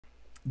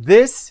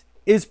This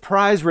is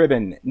prize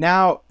ribbon.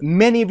 Now,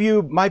 many of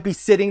you might be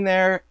sitting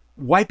there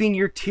wiping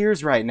your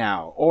tears right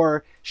now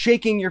or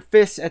shaking your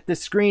fists at the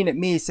screen at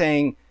me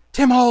saying,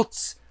 Tim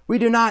Holtz, we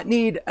do not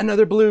need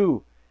another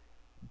blue.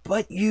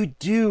 But you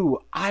do,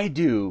 I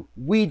do,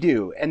 we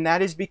do. And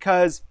that is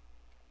because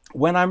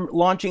when I'm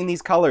launching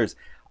these colors,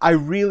 I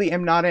really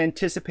am not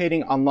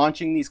anticipating on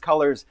launching these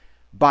colors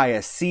by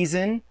a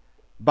season,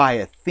 by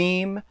a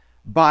theme,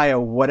 by a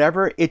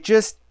whatever. It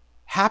just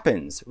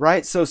happens,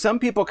 right? So some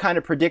people kind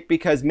of predict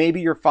because maybe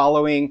you're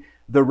following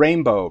the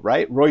rainbow,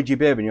 right? Roy G.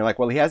 Biv, and you're like,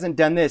 well, he hasn't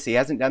done this, he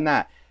hasn't done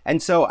that.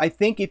 And so I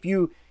think if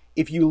you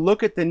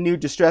look at the new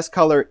distress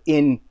color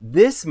in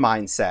this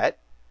mindset,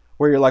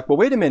 where you're like, well,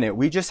 wait a minute,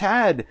 we just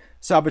had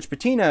Salvage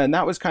Patina, and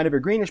that was kind of a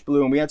greenish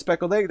blue, and we had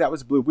Speckled Egg, that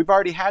was blue. We've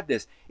already had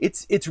this.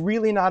 It's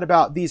really not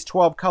about these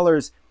 12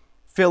 colors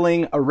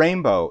filling a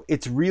rainbow.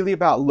 It's really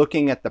about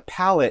looking at the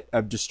palette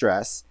of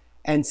distress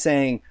and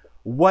saying,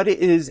 what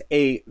is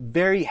a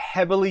very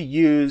heavily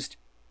used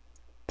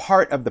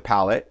part of the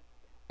palette,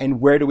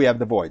 and where do we have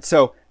the void?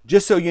 So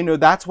just so you know,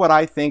 that's what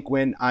I think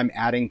when I'm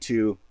adding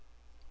to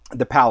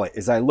the palette,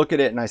 is I look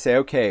at it and I say,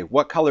 okay,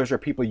 what colors are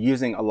people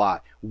using a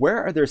lot?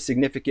 Where are there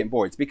significant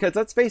voids? Because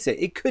let's face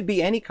it, it could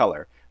be any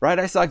color, right?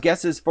 I saw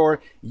guesses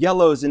for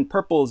yellows and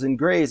purples and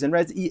grays and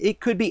reds.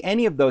 It could be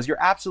any of those.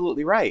 You're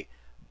absolutely right.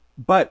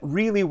 But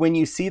really, when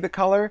you see the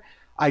color,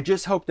 I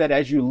just hope that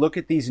as you look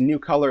at these new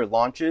color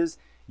launches,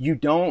 you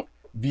don't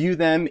view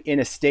them in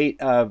a state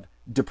of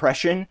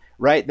depression,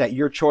 right? That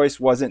your choice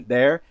wasn't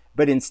there,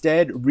 but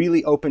instead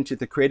really open to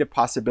the creative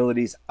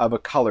possibilities of a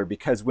color.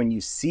 Because when you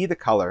see the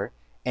color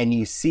and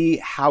you see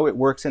how it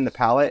works in the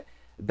palette,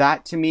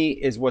 that to me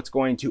is what's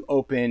going to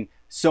open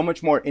so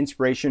much more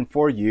inspiration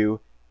for you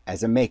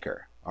as a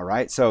maker. All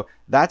right, so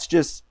that's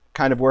just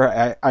kind of where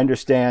I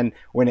understand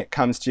when it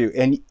comes to,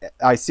 and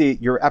I see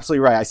you're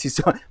absolutely right. I see,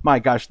 so my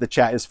gosh, the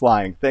chat is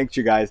flying. Thanks,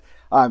 you guys.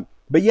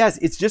 But yes,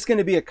 it's just going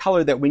to be a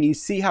color that when you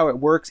see how it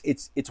works,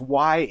 it's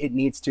why it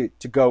needs to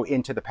go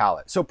into the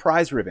palette. So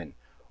prize ribbon.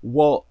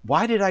 Well,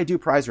 why did I do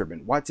prize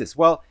ribbon? What's this?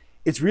 Well,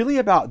 it's really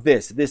about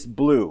this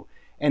blue.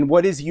 And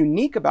what is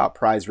unique about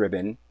prize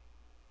ribbon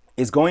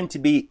is going to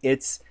be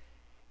its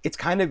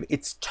kind of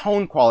its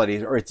tone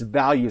qualities, or its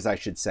values, I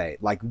should say.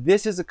 Like,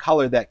 this is a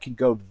color that can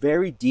go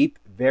very deep,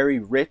 very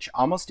rich,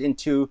 almost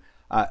into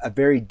a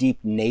very deep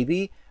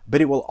navy,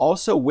 but it will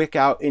also wick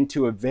out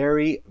into a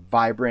very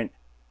vibrant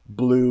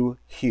blue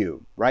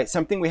hue, right?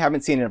 Something we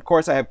haven't seen. And of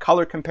course, I have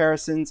color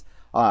comparisons.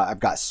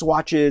 I've got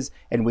swatches.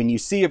 And when you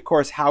see, of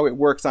course, how it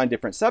works on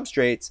different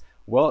substrates,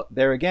 well,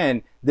 there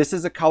again, this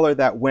is a color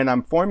that when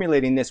I'm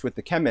formulating this with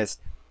the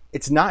chemist,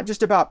 it's not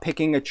just about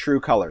picking a true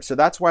color. So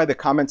that's why the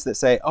comments that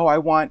say, oh, I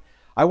want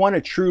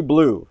a true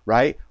blue,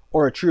 right?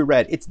 Or a true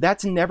red.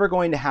 That's never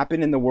going to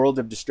happen in the world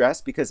of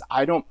distress, because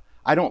I don't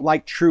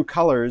like true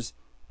colors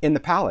in the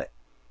palette.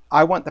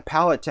 I want the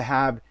palette to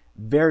have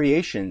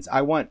variations.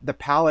 I want the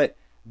palette,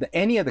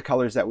 any of the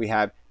colors that we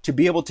have, to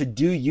be able to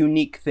do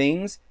unique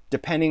things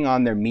depending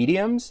on their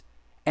mediums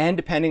and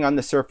depending on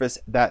the surface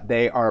that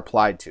they are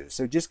applied to.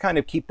 So just kind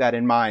of keep that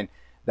in mind,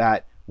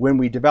 that when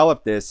we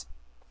develop this,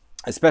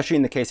 especially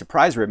in the case of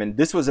prize ribbon,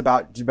 this was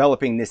about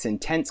developing this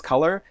intense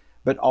color,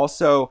 but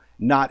also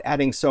not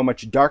adding so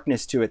much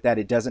darkness to it that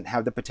it doesn't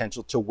have the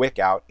potential to wick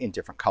out in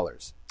different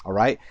colors. All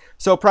right.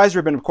 So prize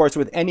ribbon, of course,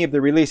 with any of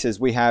the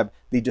releases, we have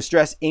the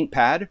Distress ink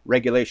pad,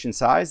 regulation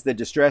size, the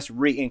Distress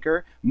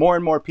re-inker. More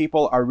and more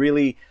people are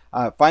really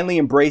finally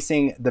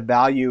embracing the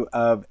value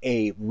of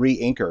a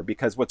re-inker,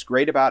 because what's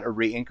great about a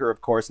re-inker,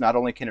 of course, not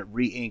only can it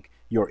re-ink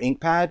your ink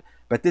pad,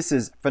 but this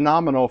is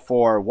phenomenal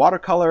for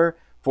watercolor,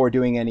 for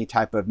doing any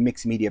type of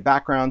mixed media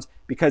backgrounds,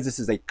 because this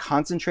is a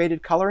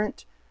concentrated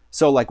colorant.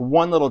 So like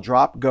one little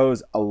drop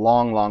goes a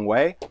long, long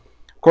way.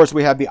 Of course,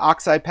 we have the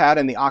oxide pad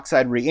and the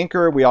oxide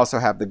re-inker. We also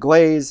have the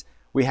glaze.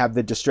 We have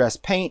the Distress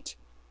paint.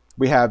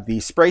 We have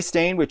the spray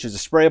stain, which is a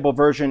sprayable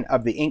version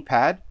of the ink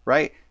pad,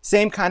 right?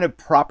 Same kind of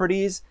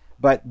properties,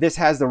 but this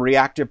has the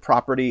reactive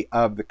property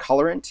of the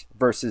colorant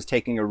versus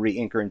taking a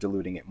re-inker and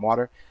diluting it in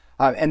water.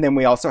 And then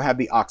we also have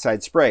the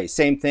oxide spray.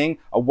 Same thing,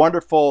 a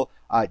wonderful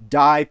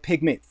dye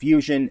pigment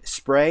fusion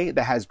spray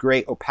that has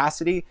great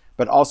opacity,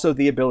 but also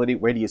the ability,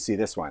 where do you see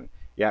this one?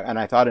 Yeah, and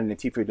I thought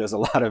Natifu does a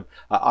lot of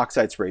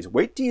oxide sprays.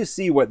 Wait till you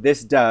see what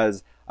this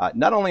does,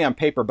 not only on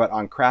paper, but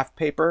on craft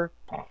paper.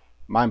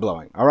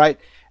 Mind-blowing, all right?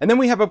 And then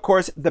we have, of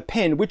course, the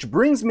pin, which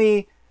brings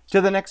me to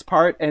the next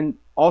part, and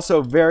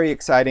also very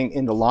exciting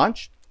in the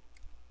launch,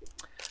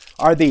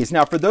 are these.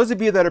 Now, for those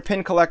of you that are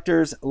pin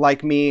collectors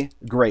like me,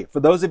 great.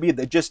 For those of you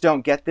that just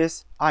don't get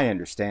this, I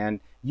understand.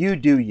 You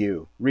do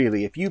you,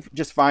 really. If you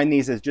just find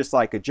these as just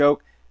like a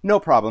joke, no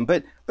problem,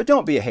 but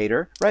don't be a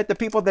hater, right? The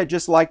people that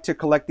just like to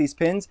collect these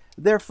pins,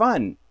 they're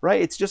fun,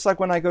 right? It's just like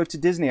when I go to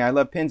Disney, I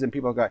love pins, and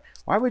people go,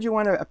 why would you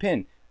want a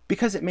pin?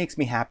 Because it makes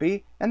me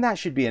happy, and that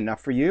should be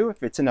enough for you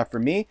if it's enough for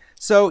me.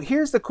 So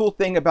here's the cool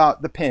thing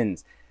about the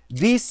pins.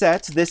 These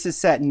sets, this is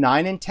set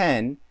 9 and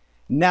 10,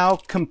 now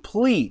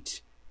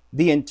complete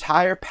the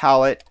entire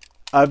palette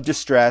of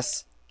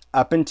Distress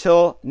up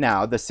until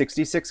now, the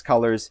 66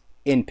 colors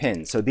in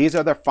pins. So these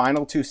are the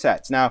final 2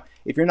 sets. Now,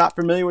 if you're not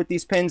familiar with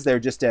these pins, they're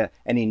just an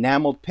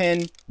enameled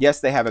pin. Yes,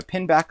 they have a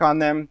pin back on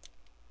them.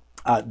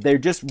 They're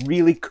just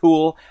really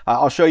cool.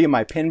 I'll show you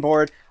my pin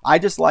board. I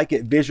just like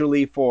it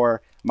visually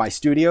for my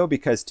studio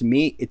because to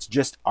me, it's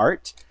just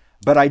art.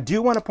 But I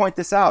do want to point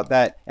this out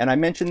that, and I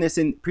mentioned this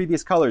in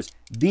previous colors,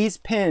 these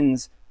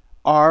pins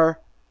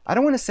are, I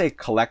don't want to say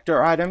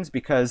collector items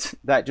because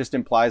that just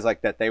implies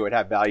like that they would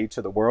have value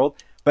to the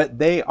world, but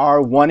they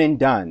are one and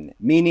done,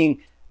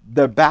 meaning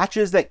the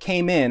batches that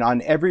came in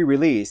on every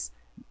release,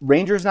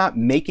 Ranger's not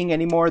making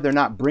anymore, they're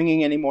not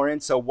bringing any more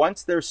in. So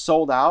once they're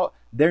sold out,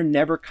 they're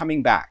never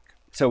coming back.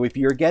 So if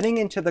you're getting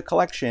into the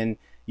collection,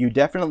 you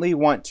definitely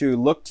want to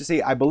look to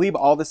see, I believe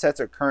all the sets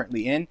are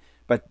currently in,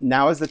 but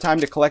now is the time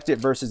to collect it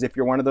versus if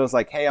you're one of those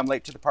like, hey, I'm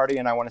late to the party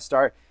and I want to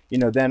start, you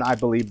know, then I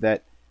believe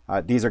that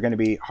these are going to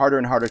be harder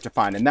and harder to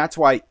find. And that's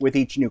why with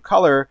each new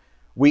color,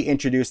 we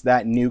introduce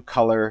that new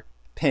color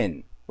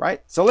pin,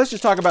 right? So let's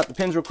just talk about the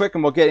pins real quick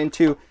and we'll get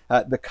into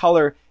the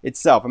color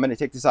itself. I'm going to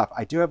take this off.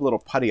 I do have a little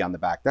putty on the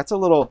back. That's a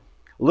little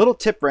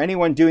tip for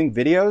anyone doing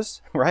videos,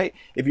 right?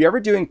 If you're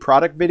ever doing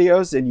product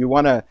videos and you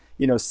want to,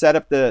 you know, set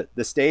up the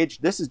stage,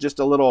 this is just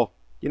a little,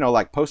 you know,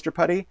 like poster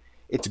putty.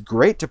 It's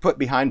great to put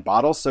behind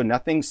bottles so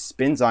nothing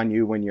spins on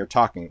you when you're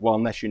talking. Well,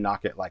 unless you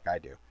knock it like I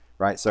do,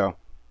 right? So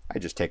I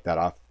just take that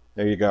off.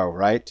 There you go,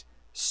 right?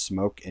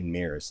 Smoke and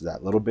mirrors,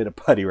 that little bit of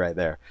putty right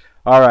there.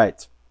 All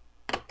right,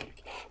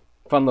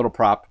 fun little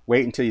prop.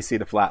 Wait until you see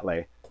the flat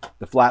lay.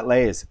 The flat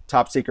lay is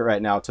top secret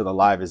right now till the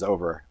live is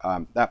over.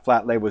 That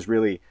flat lay was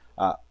really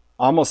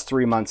almost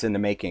 3 months in the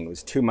making. It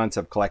was 2 months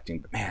of collecting,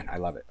 but man, I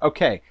love it.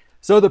 Okay,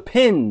 so the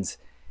pins.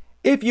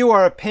 If you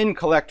are a pin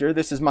collector,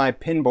 this is my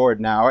pin board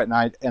now, and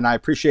I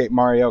appreciate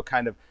Mario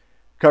kind of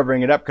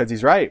covering it up because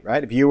he's right.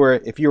 If you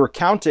were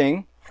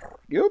counting,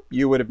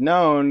 you would have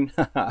known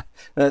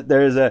that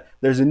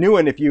there's a new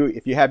one if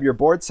you have your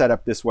board set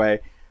up this way.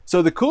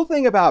 So the cool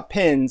thing about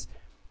pins,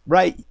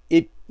 right?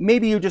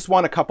 Maybe you just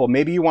want a couple.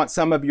 Maybe you want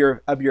some of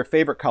your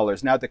favorite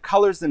colors. Now the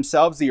colors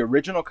themselves, the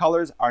original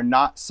colors, are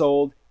not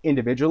sold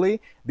individually.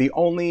 The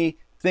only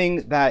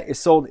thing that is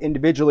sold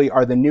individually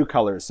are the new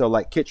colors. So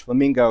like Kitsch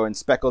Flamingo and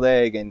Speckled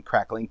Egg and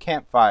Crackling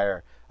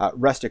Campfire,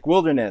 Rustic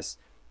Wilderness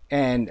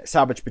and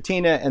Salvage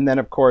Patina, and then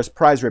of course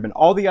Prize Ribbon.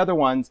 All the other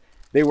ones,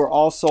 they were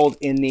all sold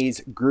in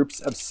these groups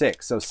of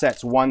 6. So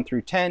sets 1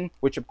 through 10,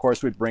 which of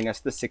course would bring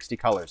us the 60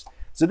 colors.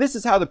 So this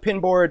is how the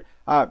pin board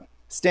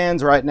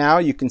stands right now.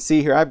 You can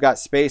see here I've got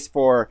space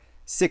for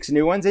 6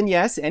 new ones. And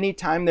yes,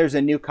 anytime there's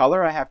a new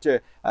color, I have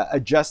to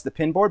adjust the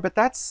pin board, but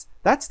that's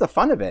the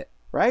fun of it,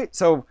 right?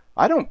 So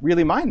I don't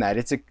really mind that.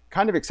 It's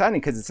kind of exciting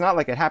because it's not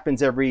like it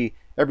happens every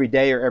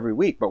day or every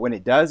week, but when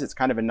it does, it's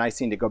kind of a nice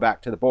thing to go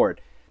back to the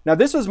board. Now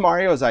this was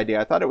Mario's idea.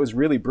 I thought it was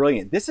really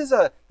brilliant. This is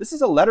a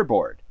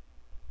letterboard,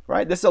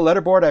 right? This is a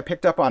letterboard I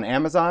picked up on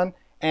Amazon,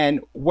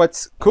 and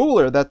what's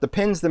cooler that the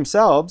pins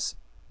themselves,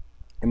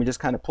 let me just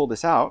kind of pull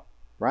this out,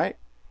 right?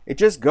 It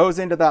just goes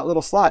into that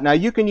little slot. Now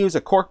you can use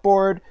a cork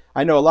board.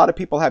 I know a lot of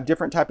people have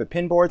different type of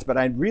pin boards, but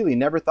I really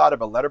never thought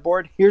of a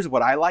letterboard. Here's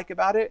what I like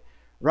about it,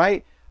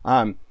 right?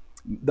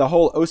 The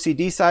whole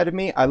OCD side of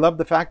me, I love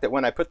the fact that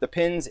when I put the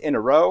pins in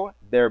a row,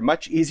 they're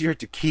much easier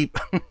to keep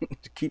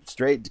to keep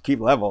straight, to keep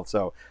level.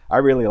 So I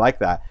really like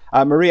that.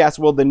 Marie asked,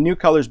 will the new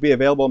colors be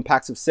available in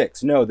packs of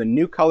 6? No, the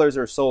new colors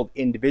are sold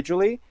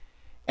individually,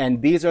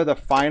 and these are the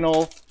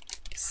final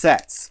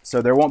sets. So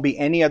there won't be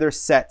any other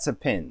sets of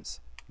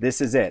pins.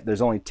 This is it.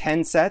 There's only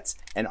 10 sets,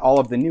 and all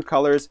of the new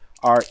colors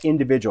are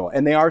individual,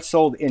 and they are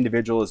sold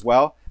individual as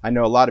well. I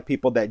know a lot of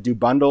people that do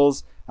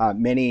bundles.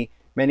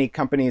 Many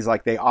companies,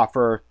 like, they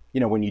offer,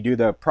 you know, when you do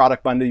the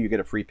product bundle, you get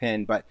a free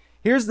pin. But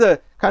here's the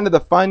kind of the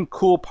fun,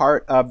 cool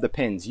part of the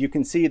pins. You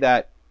can see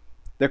that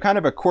they're kind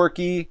of a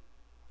quirky,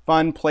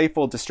 fun,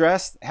 playful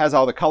distress. It has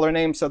all the color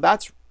names. So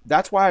that's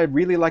why I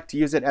really like to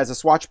use it as a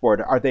swatch board.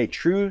 Are they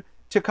true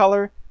to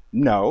color?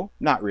 No,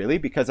 not really,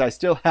 because I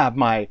still have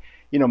my,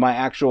 you know, my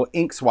actual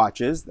ink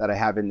swatches that I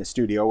have in the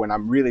studio when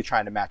I'm really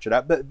trying to match it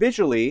up. But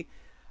visually,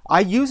 I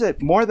use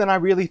it more than I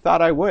really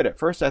thought I would. At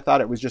first, I thought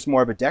it was just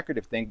more of a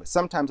decorative thing, but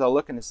sometimes I'll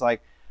look and it's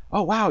like,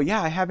 oh, wow,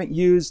 yeah, I haven't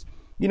used,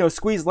 you know,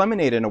 squeezed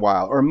lemonade in a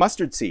while, or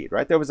mustard seed,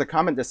 right? There was a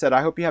comment that said,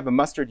 I hope you have a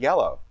mustard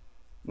yellow.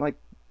 I'm like,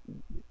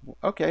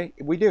 okay,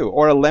 we do.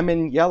 Or a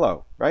lemon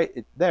yellow,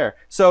 right? There.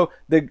 So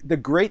the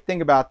great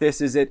thing about this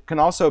is it can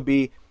also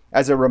be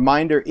as a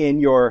reminder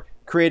in your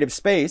creative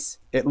space.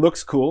 It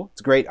looks cool.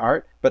 It's great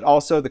art, but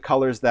also the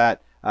colors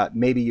that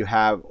maybe you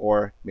have,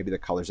 or maybe the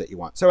colors that you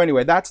want. So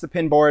anyway, that's the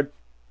pin board.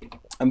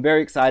 I'm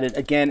very excited.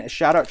 Again, a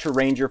shout out to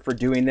Ranger for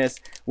doing this.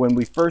 When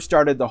we first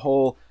started the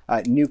whole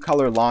new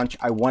color launch,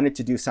 I wanted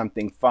to do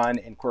something fun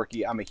and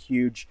quirky. I'm a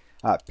huge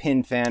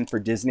pin fan for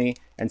Disney,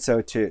 and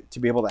so to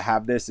be able to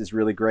have this is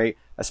really great,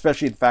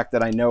 especially the fact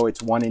that I know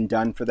it's one and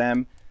done for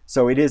them.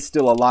 So it is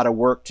still a lot of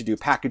work to do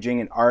packaging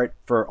and art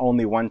for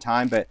only one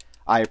time, but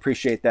I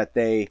appreciate that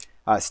they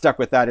stuck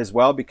with that as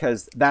well,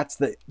 because that's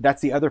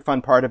the other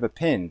fun part of a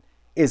pin,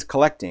 is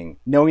collecting,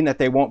 knowing that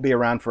they won't be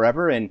around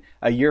forever. And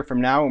a year from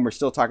now, when we're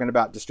still talking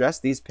about distress,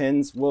 these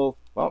pins will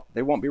well,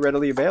 they won't be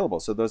readily available.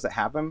 So those that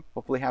have them,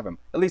 hopefully have them.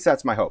 At least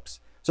that's my hopes.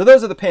 So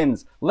those are the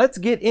pins. Let's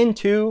get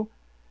into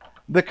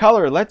the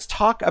color. Let's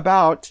talk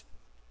about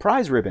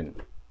prize ribbon,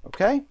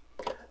 okay?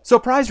 So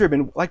prize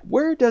ribbon, like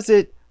where does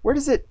it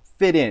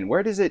fit in?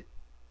 Where does it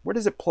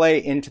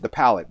play into the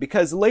palette?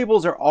 Because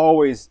labels are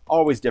always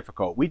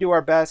difficult. We do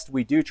our best.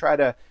 We do try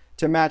to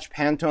match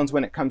Pantones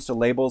when it comes to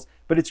labels,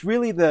 but it's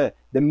really the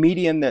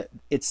medium that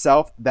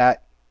itself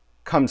that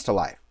comes to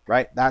life,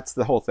 right? That's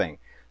the whole thing.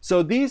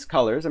 So these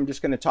colors, I'm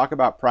just going to talk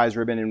about prize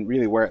ribbon and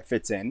really where it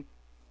fits in.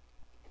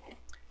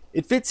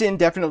 It fits in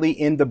definitely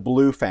in the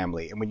blue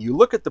family. And when you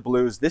look at the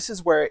blues, this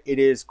is where it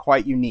is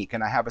quite unique.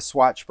 And I have a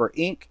swatch for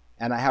ink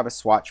and I have a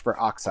swatch for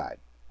oxide,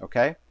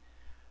 okay?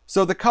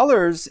 So the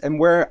colors and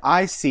where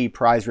I see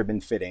prize ribbon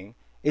fitting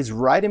is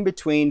right in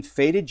between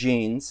Faded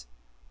Jeans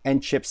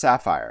and Chip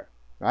Sapphire,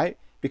 right?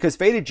 Because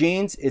Faded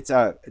Jeans, it's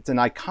an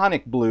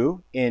iconic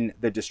blue in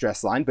the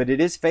Distress line, but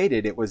it is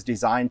faded. It was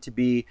designed to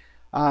be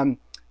kind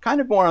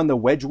of more on the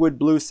Wedgwood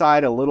blue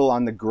side, a little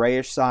on the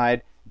grayish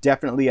side,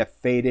 definitely a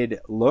faded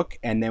look.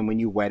 And then when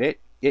you wet it,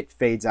 it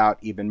fades out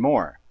even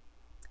more.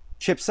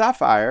 Chip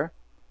Sapphire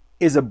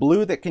is a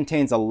blue that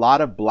contains a lot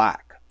of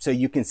black. So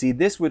you can see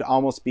this would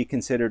almost be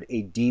considered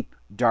a deep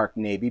dark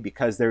navy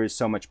because there is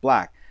so much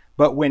black.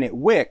 But when it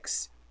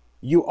wicks,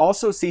 you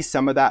also see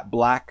some of that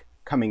black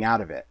coming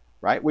out of it,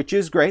 right? Which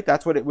is great.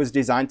 That's what it was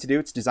designed to do.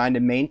 It's designed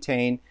to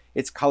maintain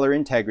its color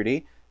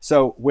integrity.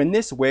 So when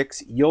this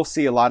wicks, you'll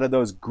see a lot of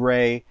those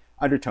gray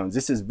undertones.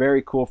 This is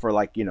very cool for,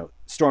 like, you know,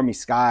 stormy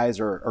skies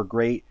or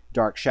great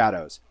dark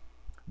shadows.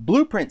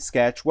 Blueprint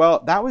Sketch,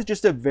 well, that was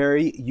just a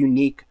very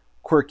unique,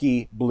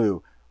 quirky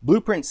blue.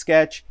 Blueprint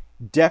Sketch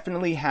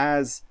definitely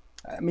has,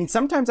 I mean,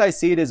 sometimes I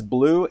see it as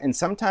blue and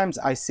sometimes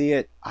I see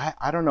it,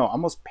 I don't know,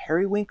 almost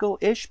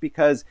periwinkle-ish,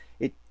 because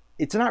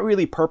it's not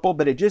really purple,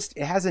 but it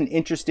has an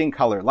interesting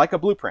color, like a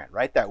blueprint,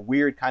 right? That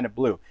weird kind of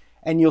blue.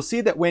 And you'll see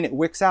that when it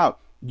wicks out,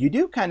 you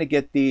do kind of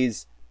get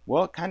these,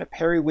 well, kind of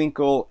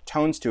periwinkle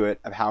tones to it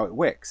of how it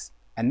wicks.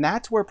 And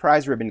that's where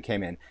prize ribbon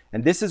came in.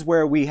 And this is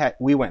where we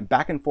went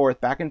back and forth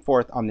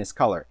on this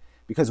color.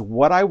 Because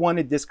what I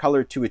wanted this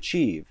color to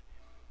achieve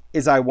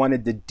is I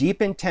wanted the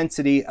deep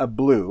intensity of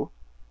blue,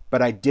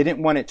 but I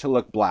didn't want it to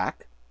look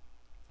black.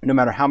 No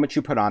matter how much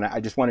you put on it, I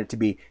just want it to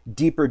be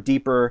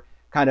deeper,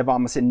 kind of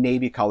almost a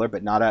navy color,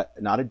 but not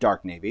a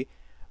dark navy.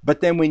 But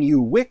then when you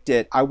wicked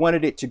it, I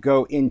wanted it to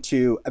go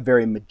into a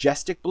very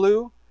majestic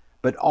blue,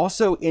 but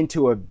also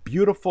into a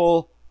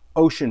beautiful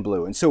ocean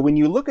blue. And so when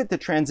you look at the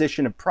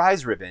transition of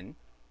prize ribbon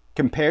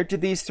compared to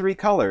these three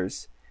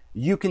colors,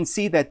 you can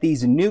see that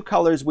these new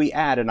colors we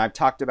add, and I've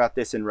talked about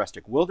this in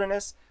Rustic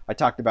Wilderness, I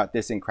talked about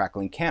this in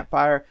Crackling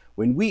Campfire,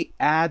 when we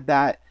add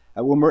that,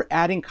 when we're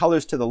adding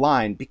colors to the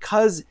line,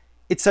 because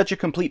it's such a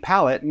complete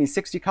palette, I mean,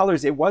 60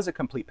 colors, it was a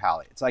complete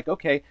palette. It's like,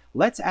 okay,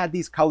 let's add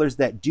these colors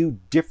that do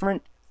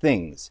different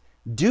things.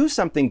 Do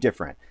something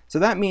different. So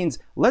that means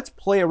let's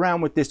play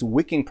around with this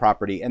wicking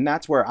property, and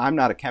that's where I'm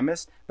not a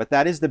chemist, but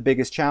that is the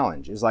biggest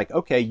challenge. Is like,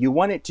 okay, you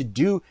want it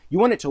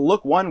to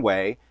look one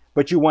way,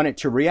 but you want it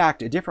to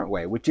react a different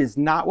way, which is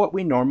not what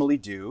we normally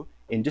do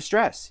in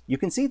Distress. You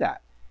can see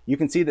that. You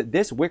can see that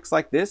this wicks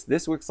like this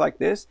wicks like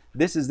this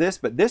is this,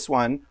 but this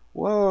one,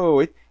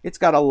 whoa, it's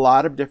got a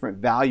lot of different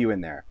value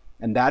in there.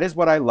 And that is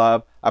what I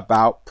love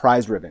about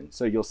prize ribbon.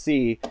 So you'll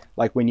see,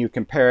 like when you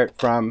compare it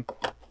from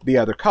the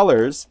other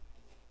colors,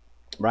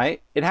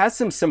 right? It has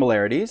some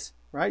similarities,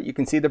 right? You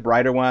can see the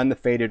brighter one, the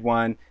faded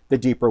one, the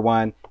deeper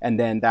one, and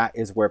then that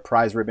is where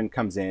prize ribbon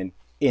comes in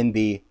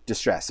the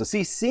Distress. So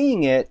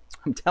seeing it,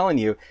 I'm telling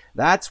you,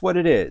 that's what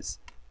it is.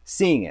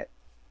 Seeing it.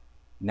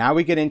 Now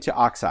we get into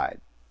oxide.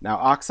 Now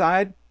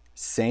oxide,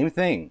 same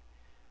thing.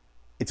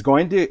 It's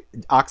going to,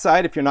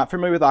 oxide, if you're not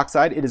familiar with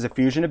oxide, it is a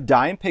fusion of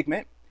dye and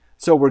pigment.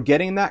 So we're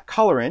getting that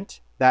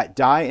colorant, that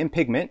dye and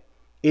pigment.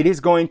 It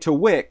is going to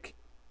wick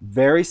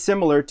very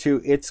similar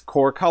to its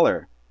core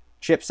color.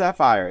 Chip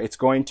Sapphire, it's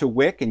going to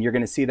wick and you're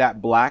going to see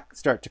that black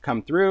start to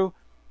come through.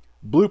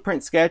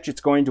 Blueprint Sketch,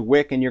 it's going to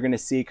wick and you're going to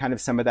see kind of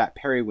some of that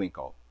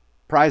periwinkle.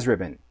 Prize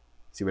ribbon,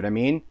 see what I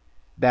mean?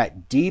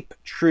 That deep,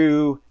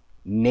 true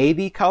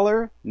navy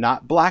color,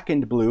 not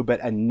blackened blue, but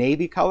a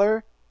navy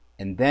color.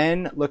 And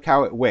then look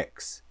how it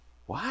wicks.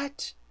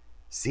 What?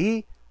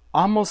 See?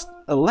 Almost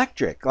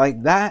electric.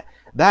 Like that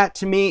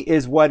to me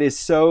is what is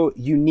so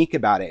unique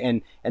about it.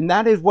 And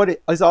that is what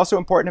is also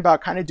important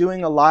about kind of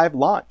doing a live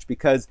launch,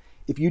 because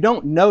if you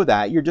don't know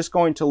that, you're just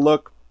going to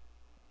look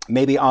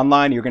maybe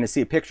online, you're going to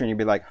see a picture and you'll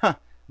be like, huh,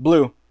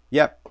 blue,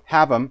 yep,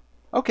 have them.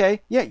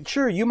 Okay, yeah,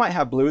 sure, you might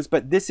have blues,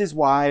 but this is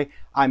why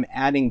I'm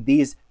adding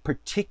these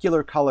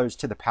particular colors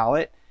to the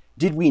palette.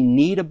 Did we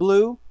need a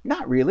blue?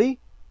 Not really,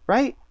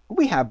 right?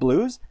 We have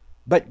blues,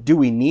 but do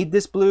we need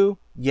this blue?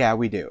 Yeah,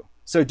 we do.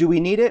 So do we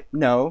need it?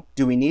 No.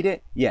 Do we need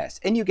it? Yes.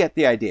 And you get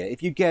the idea.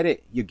 If you get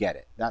it, you get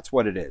it. That's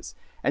what it is.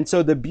 And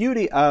so the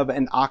beauty of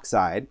an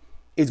oxide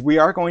is we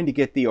are going to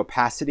get the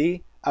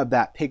opacity of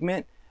that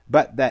pigment,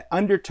 but that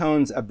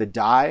undertones of the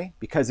dye,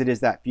 because it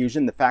is that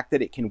fusion, the fact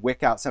that it can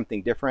wick out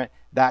something different,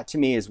 that to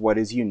me is what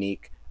is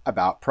unique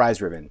about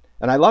prize ribbon.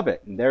 And I love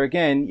it. And there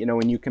again, you know,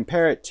 when you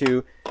compare it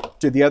to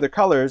the other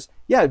colors,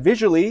 yeah,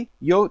 visually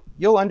you'll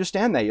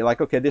understand that. You're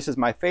like, okay, this is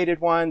my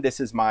faded one. This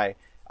is my,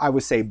 I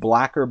would say,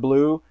 black or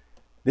blue.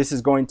 This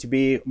is going to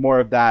be more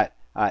of that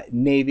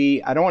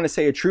navy. I don't want to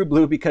say a true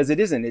blue because it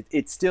isn't.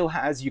 It still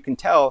has, you can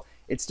tell,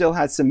 it still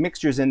has some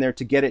mixtures in there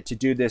to get it to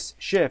do this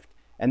shift.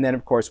 And then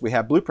of course we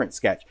have Blueprint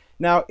Sketch.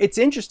 Now it's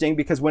interesting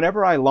because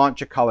whenever I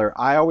launch a color,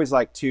 I always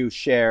like to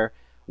share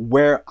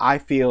where I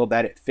feel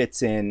that it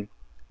fits in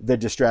the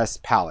Distress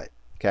palette,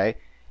 okay?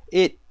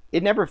 It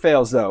never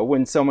fails though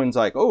when someone's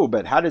like, oh,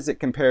 but how does it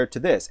compare to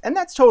this? And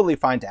that's totally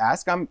fine to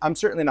ask. I'm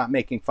certainly not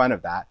making fun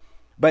of that.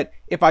 But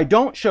if I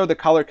don't show the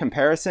color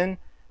comparison,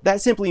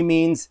 that simply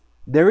means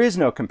there is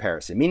no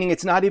comparison, meaning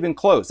it's not even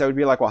close. That would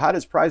be like, well, how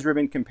does Prize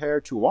Ribbon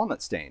compare to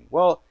Walnut Stain?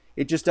 Well,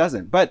 it just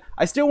doesn't. But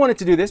I still wanted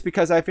to do this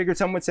because I figured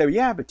someone would say, well,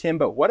 yeah, but Tim,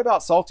 but what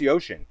about Salty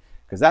Ocean?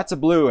 Because that's a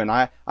blue and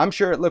I'm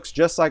sure it looks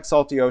just like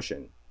Salty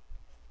Ocean.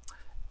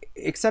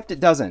 Except it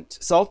doesn't.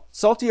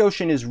 Salty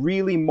Ocean is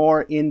really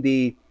more in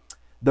the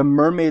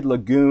Mermaid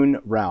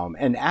Lagoon realm.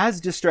 And as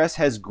Distress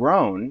has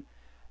grown,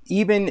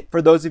 even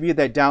for those of you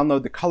that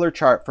download the color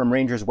chart from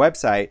Ranger's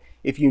website,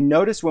 if you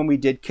notice when we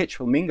did Kitsch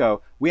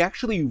Flamingo, we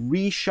actually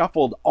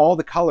reshuffled all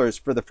the colors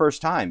for the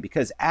first time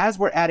because as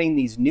we're adding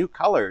these new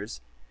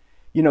colors,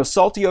 you know,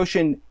 Salty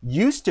Ocean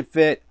used to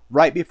fit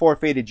right before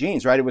Faded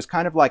Jeans, right? It was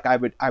kind of like I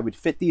would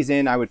fit these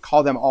in, I would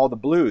call them all the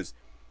blues.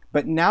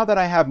 But now that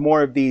I have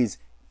more of these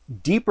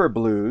deeper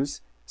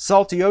blues,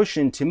 Salty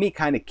Ocean to me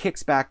kind of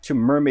kicks back to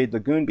Mermaid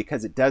Lagoon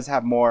because it does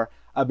have more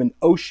of an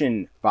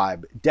ocean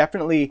vibe.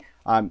 Definitely,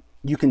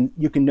 you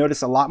can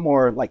notice a lot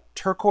more like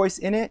turquoise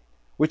in it,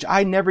 which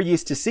I never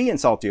used to see in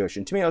Salty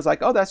Ocean. To me, I was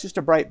like, oh, that's just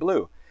a bright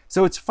blue.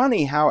 So it's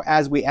funny how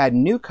as we add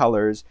new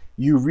colors,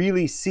 you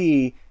really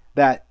see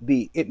that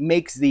it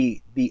makes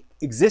the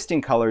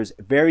existing colors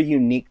very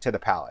unique to the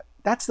palette.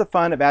 That's the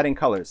fun of adding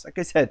colors. Like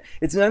I said,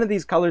 it's none of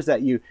these colors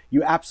that you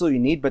absolutely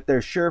need, but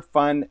they're sure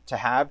fun to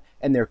have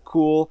and they're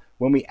cool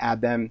when we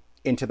add them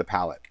into the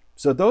palette.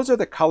 So those are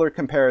the color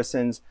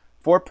comparisons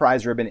for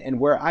Prize Ribbon and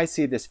where I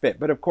see this fit.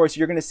 But of course,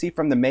 you're gonna see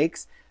from the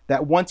makes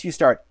that once you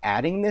start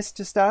adding this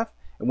to stuff,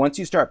 and once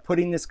you start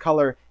putting this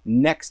color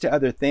next to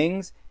other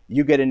things,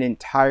 you get an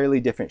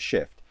entirely different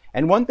shift.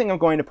 And one thing I'm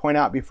going to point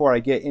out before I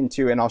get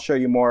into, and I'll show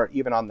you more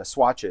even on the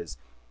swatches,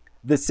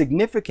 the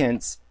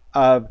significance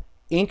of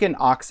ink and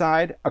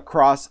oxide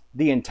across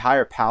the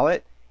entire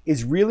palette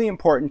is really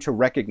important to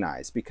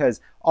recognize because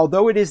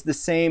although it is the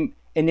same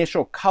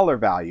initial color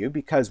value,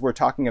 because we're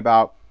talking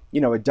about,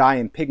 you know, a dye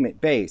and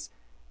pigment base,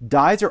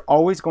 dyes are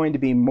always going to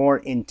be more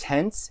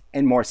intense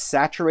and more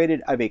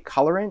saturated of a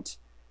colorant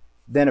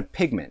than a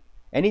pigment.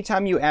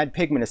 Anytime you add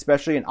pigment,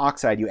 especially in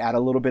oxide, you add a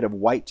little bit of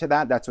white to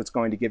that. That's what's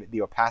going to give it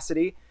the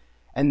opacity.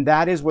 And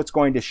that is what's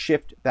going to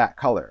shift that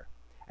color.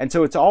 And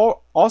so it's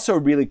also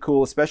really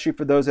cool, especially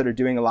for those that are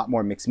doing a lot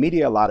more mixed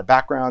media, a lot of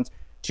backgrounds,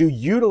 to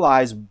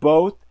utilize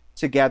both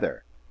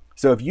together.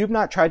 So if you've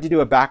not tried to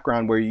do a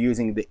background where you're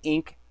using the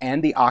ink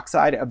and the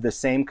oxide of the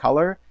same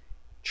color,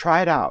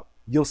 try it out.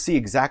 You'll see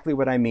exactly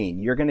what I mean.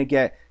 You're going to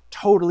get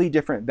totally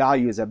different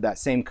values of that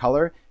same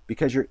color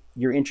because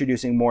you're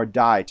introducing more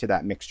dye to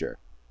that mixture,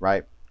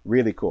 right?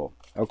 Really cool.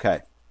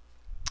 Okay.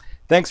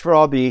 Thanks for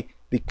all the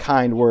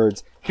kind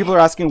words. People are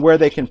asking where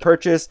they can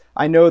purchase.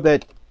 I know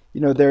that,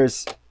 you know,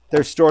 there's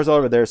stores all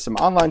over. There's some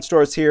online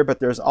stores here, but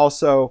there's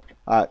also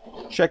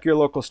check your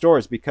local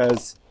stores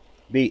because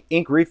the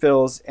ink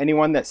refills,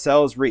 anyone that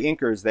sells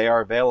re-inkers, they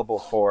are available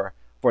for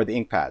the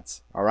ink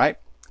pads. All right.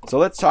 So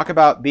let's talk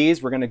about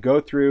these. We're going to go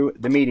through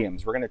the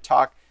mediums. We're going to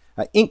talk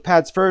ink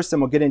pads first, then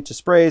we'll get into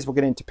sprays, we'll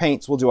get into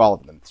paints, we'll do all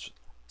of them.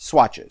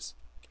 Swatches,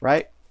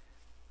 right?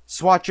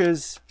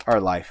 Swatches are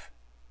life,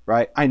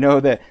 right? I know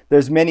that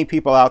there's many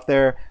people out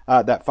there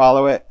that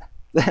follow it.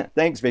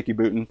 Thanks, Vicky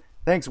Booten.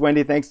 Thanks,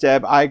 Wendy. Thanks,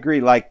 Deb. I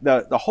agree. Like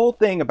the whole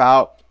thing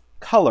about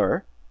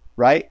color,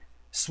 right?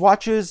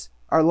 Swatches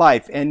are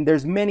life. And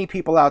there's many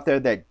people out there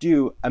that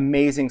do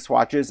amazing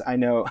swatches. I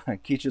know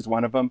Keisha's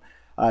one of them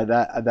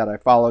that I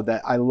follow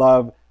that I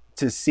love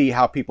to see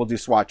how people do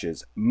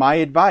swatches. My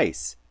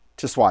advice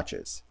to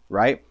swatches,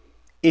 right?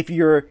 If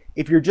you're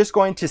just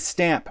going to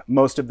stamp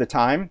most of the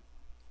time,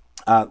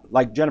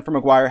 like Jennifer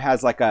McGuire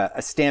has like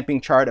a stamping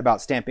chart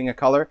about stamping a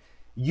color,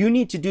 you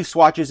need to do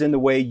swatches in the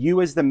way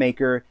you as the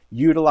maker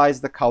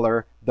utilize the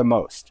color the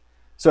most.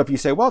 So if you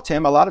say, well,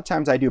 Tim, a lot of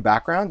times I do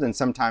backgrounds and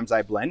sometimes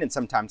I blend and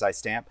sometimes I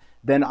stamp,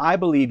 then I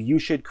believe you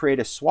should create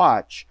a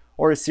swatch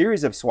or a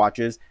series of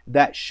swatches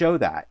that show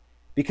that,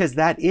 because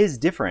that is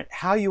different.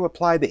 How you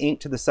apply the ink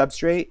to the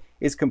substrate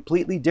is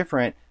completely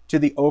different to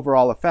the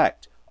overall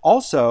effect.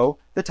 Also,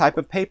 the type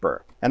of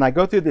paper. And I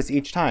go through this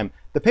each time.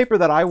 The paper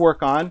that I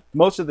work on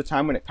most of the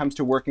time when it comes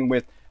to working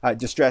with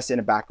distress in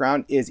a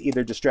background is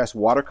either distress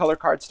watercolor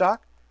cardstock,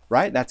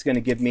 right? That's going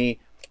to give me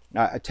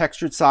a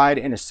textured side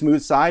and a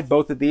smooth side,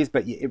 both of these,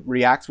 but it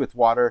reacts with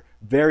water.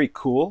 Very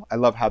cool. I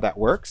love how that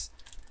works.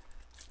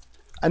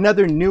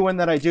 Another new one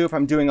that I do if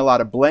I'm doing a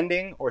lot of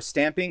blending or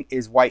stamping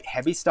is white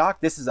heavy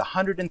stock. This is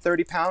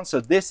 130 pounds, so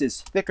this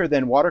is thicker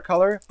than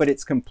watercolor, but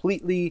it's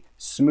completely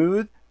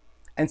smooth.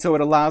 And so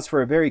it allows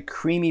for a very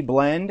creamy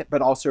blend,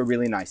 but also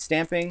really nice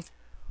stamping.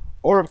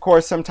 Or of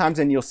course, sometimes,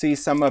 and you'll see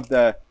some of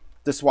the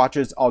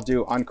swatches I'll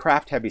do on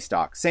craft heavy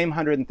stock, same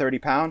 130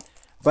 pound,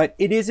 but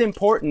it is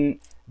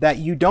important that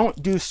you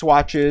don't do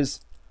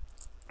swatches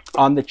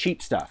on the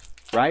cheap stuff,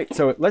 right?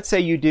 So let's say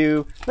you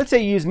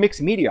use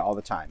mixed media all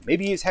the time.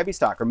 Maybe you use heavy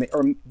stock,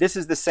 or this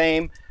is the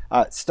same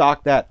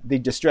stock that the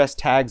distressed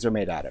tags are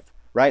made out of,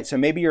 right? So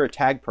maybe you're a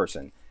tag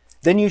person.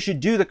 Then you should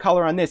do the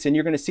color on this, and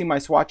you're gonna see my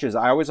swatches.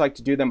 I always like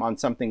to do them on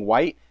something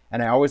white,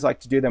 and I always like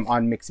to do them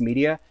on mixed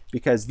media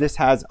because this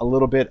has a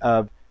little bit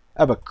of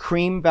a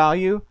cream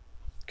value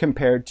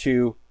compared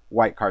to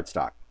white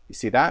cardstock. You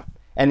see that?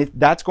 And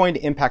that's going to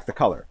impact the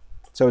color.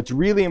 So it's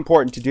really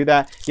important to do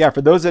that. Yeah,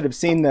 for those that have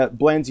seen the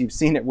blends, you've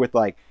seen it with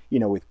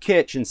with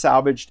kitsch and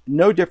salvaged,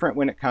 no different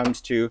when it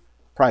comes to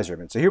prize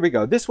ribbon. So here we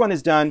go. This one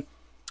is done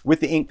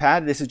with the ink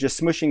pad. This is just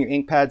smushing your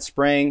ink pad,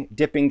 spraying,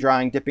 dipping,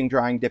 drying, dipping,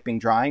 drying, dipping,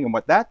 drying. And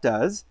what that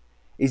does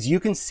is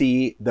you can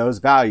see those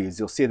values.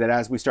 You'll see that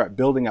as we start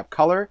building up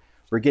color,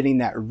 we're getting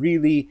that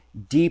really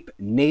deep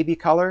navy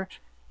color.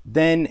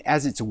 Then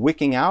as it's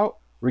wicking out,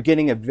 we're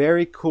getting a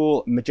very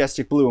cool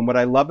majestic blue. And what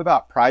I love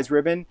about prize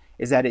ribbon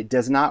is that it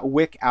does not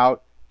wick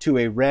out to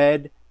a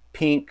red,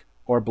 pink,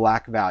 or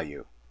black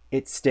value.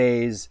 It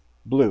stays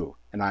blue,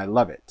 and I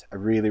love it. I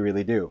really,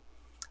 really do.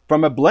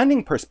 From a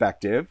blending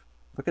perspective,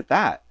 look at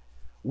that.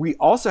 We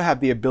also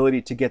have the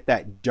ability to get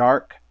that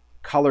dark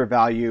color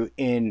value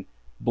in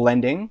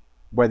blending,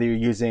 whether you're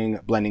using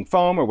blending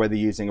foam or whether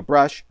you're using a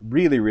brush.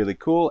 Really, really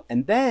cool.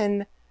 And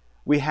then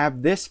we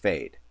have this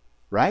fade,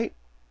 right?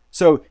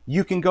 So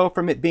you can go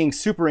from it being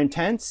super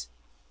intense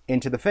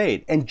into the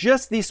fade. And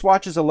just these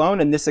swatches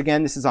alone, and this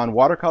again, this is on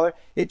watercolor,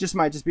 it just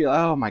might just be,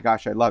 oh my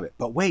gosh, I love it.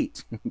 But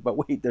wait,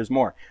 there's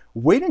more.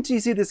 Wait until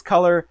you see this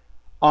color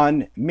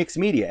on mixed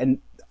media. And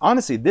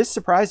honestly, this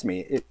surprised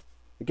me.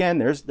 Again,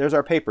 there's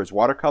our papers,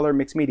 watercolor,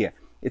 mixed media.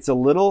 It's a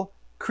little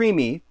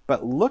creamy,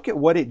 but look at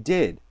what it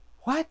did.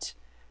 What?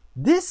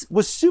 This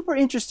was super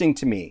interesting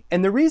to me.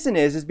 And the reason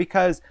is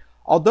because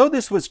although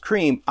this was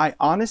cream, I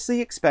honestly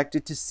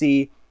expected to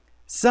see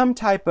some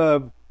type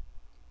of,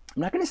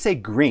 I'm not going to say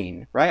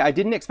green, right? I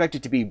didn't expect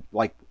it to be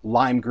like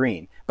lime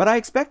green, but I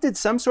expected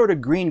some sort of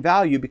green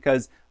value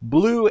because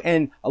blue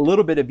and a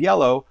little bit of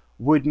yellow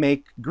would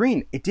make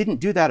green. It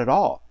didn't do that at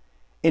all.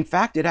 In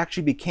fact, it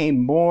actually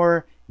became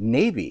more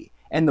navy,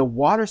 and the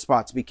water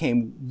spots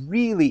became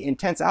really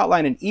intense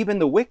outline, and even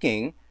the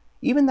wicking,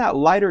 even that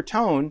lighter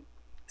tone,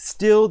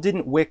 still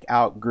didn't wick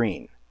out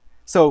green.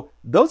 So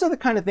those are the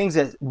kind of things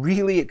that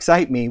really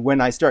excite me when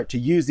I start to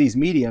use these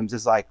mediums.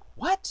 Is like,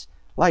 what?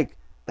 Like,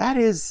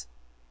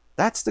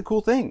 that's the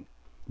cool thing.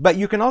 But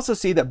you can also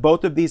see that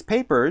both of these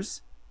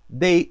papers,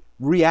 they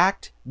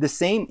react the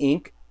same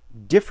ink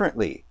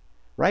differently,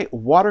 right?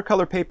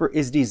 Watercolor paper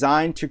is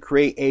designed to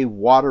create a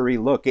watery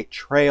look. It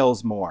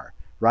trails more,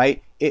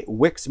 right? It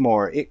wicks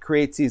more. It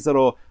creates these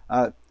little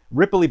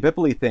ripply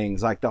bipply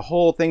things, like the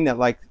whole thing that,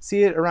 like,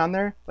 see it around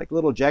there? Like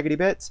little jaggedy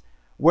bits.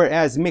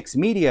 Whereas mixed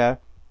media,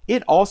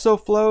 it also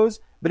flows,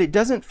 but it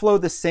doesn't flow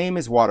the same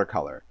as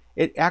watercolor.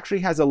 It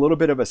actually has a little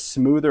bit of a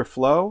smoother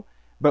flow,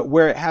 but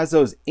where it has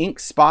those ink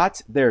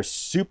spots, they're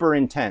super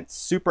intense,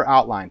 super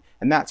outline.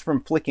 And that's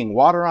from flicking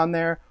water on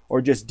there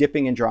or just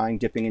dipping and drying,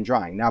 dipping and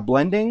drying. Now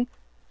blending,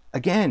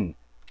 again,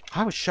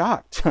 I was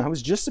shocked. I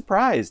was just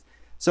surprised.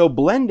 So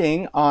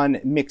blending on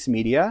mixed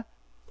media,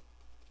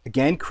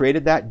 again,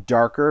 created that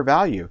darker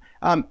value.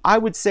 I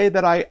would say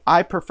that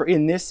I prefer,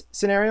 in this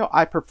scenario,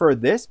 I prefer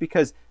this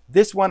because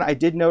this one I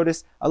did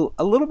notice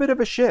a little bit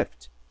of a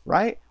shift,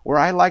 right? Where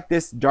I like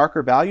this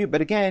darker value,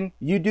 but again,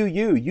 you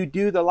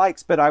do the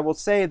likes. But I will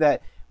say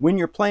that when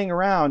you're playing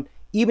around,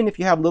 even if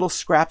you have little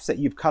scraps that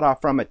you've cut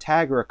off from a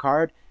tag or a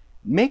card,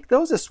 make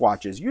those as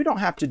swatches. You don't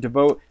have to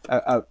devote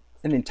an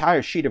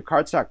entire sheet of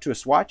cardstock to a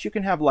swatch. You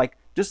can have like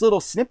just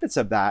little snippets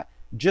of that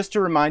just to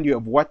remind you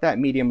of what that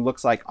medium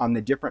looks like on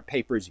the different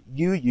papers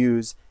you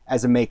use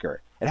as a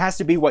maker. It has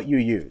to be what you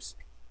use,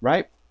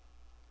 right?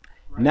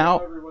 Now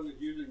everyone is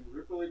using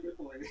ripply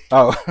bipply.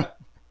 Oh,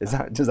 is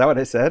that what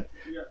I said?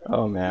 Yeah.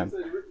 Oh man.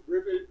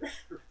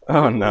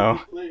 Oh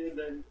no.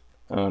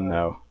 Oh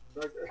no.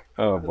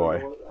 Oh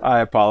boy. I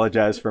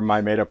apologize for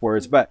my made up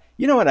words, but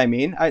you know what I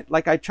mean.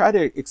 I try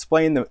to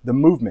explain the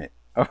movement.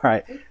 All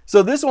right.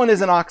 So this one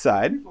is an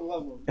oxide.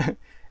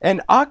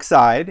 And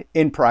oxide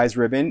in prize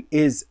ribbon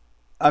is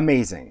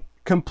amazing.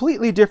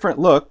 Completely different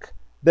look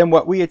than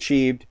what we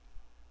achieved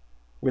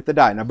with the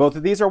dye. Now both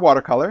of these are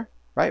watercolor,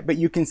 right? But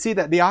you can see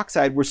that the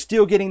oxide, we're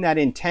still getting that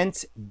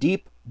intense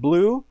deep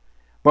blue,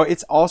 but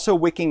it's also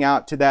wicking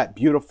out to that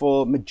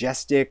beautiful,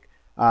 majestic,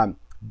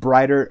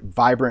 brighter,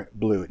 vibrant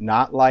blue.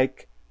 Not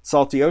like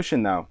Salty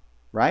Ocean though,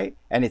 right?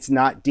 And it's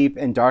not deep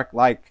and dark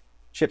like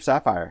Chip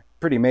Sapphire.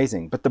 Pretty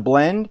amazing. But the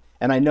blend,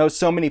 and I know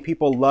so many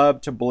people love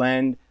to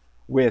blend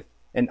with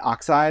an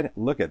oxide.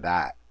 Look at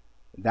that.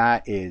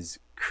 That is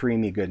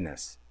creamy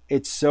goodness.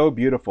 It's so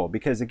beautiful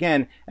because,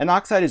 again, an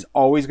oxide is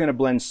always going to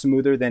blend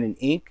smoother than an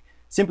ink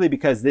simply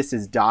because this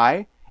is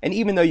dye. And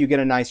even though you get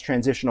a nice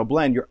transitional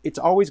blend, it's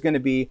always going to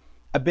be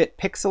a bit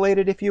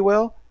pixelated, if you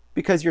will,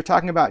 because you're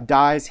talking about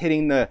dyes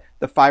hitting the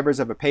fibers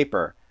of a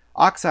paper.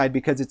 Oxide,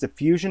 because it's a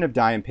fusion of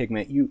dye and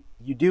pigment, you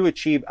do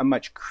achieve a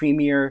much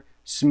creamier,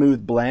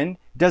 smooth blend.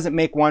 Doesn't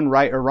make one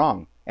right or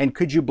wrong. And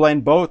could you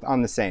blend both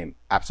on the same?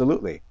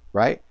 Absolutely,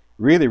 right?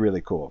 Really,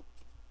 really cool.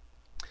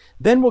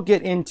 Then we'll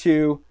get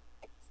into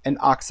an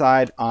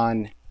oxide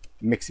on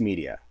mixed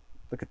media.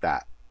 Look at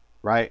that,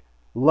 right?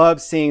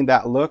 Love seeing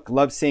that look,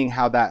 love seeing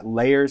how that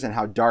layers and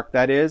how dark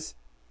that is.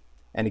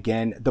 And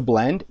again, the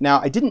blend. Now,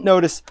 I didn't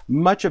notice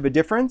much of a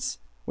difference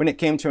when it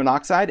came to an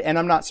oxide, and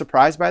I'm not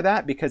surprised by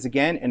that because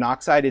again, an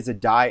oxide is a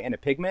dye and a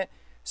pigment.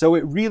 So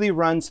it really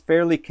runs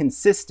fairly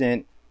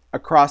consistent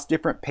across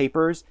different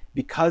papers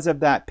because of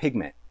that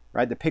pigment,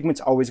 right? The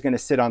pigment's always going to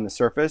sit on the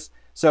surface.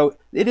 So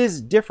it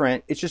is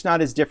different. It's just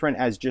not as different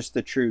as just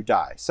the true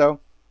dye. So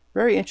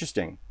very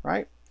interesting,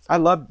 right? I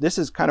love, this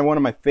is kind of one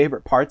of my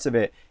favorite parts of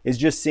it, is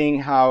just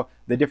seeing how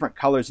the different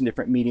colors and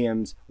different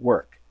mediums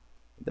work.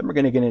 Then we're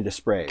going to get into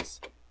sprays.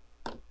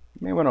 You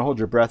may want to hold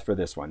your breath for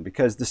this one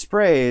because the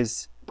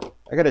sprays,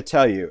 I got to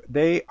tell you,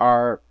 they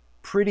are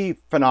pretty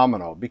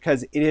phenomenal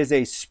because it is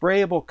a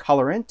sprayable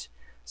colorant.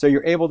 So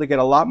you're able to get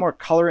a lot more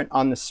colorant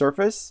on the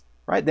surface,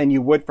 right, than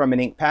you would from an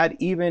ink pad,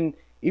 even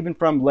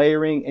from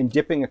layering and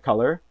dipping a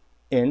color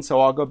in. So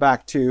I'll go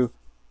back to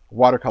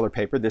watercolor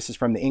paper. This is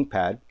from the ink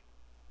pad.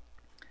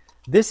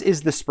 This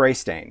is the spray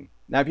stain.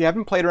 Now, if you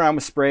haven't played around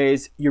with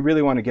sprays, you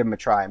really want to give them a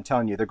try. I'm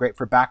telling you, they're great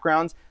for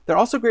backgrounds. They're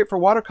also great for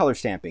watercolor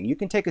stamping. You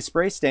can take a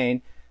spray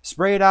stain,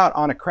 spray it out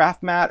on a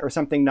craft mat or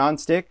something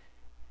non-stick,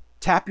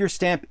 tap your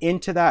stamp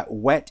into that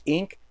wet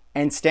ink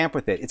and stamp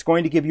with it. It's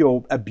going to give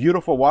you a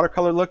beautiful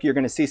watercolor look. You're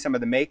going to see some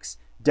of the makes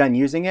done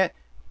using it.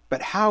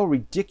 But how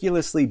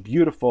ridiculously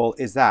beautiful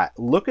is that?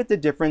 Look at the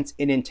difference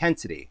in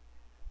intensity.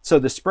 So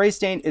the spray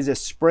stain is a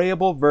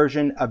sprayable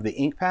version of the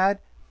ink pad,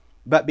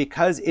 but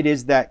because it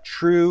is that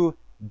true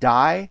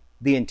dye,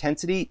 the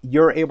intensity,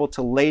 you're able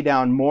to lay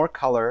down more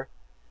color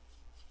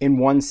in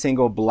one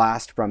single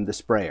blast from the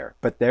sprayer.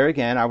 But there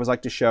again, I always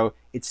like to show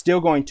it's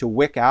still going to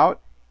wick out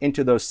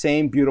into those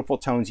same beautiful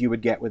tones you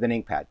would get with an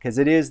ink pad because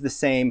it is the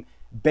same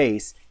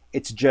base.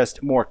 It's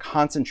just more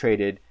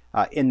concentrated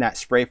in that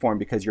spray form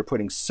because you're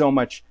putting so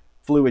much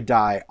fluid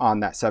dye on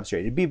that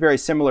substrate. It'd be very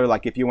similar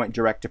like if you went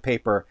direct to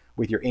paper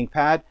with your ink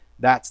pad.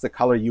 That's the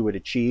color you would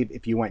achieve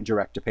if you went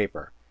direct to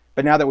paper.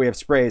 But now that we have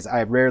sprays,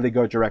 I rarely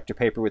go direct to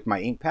paper with my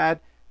ink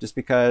pad just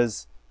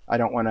because I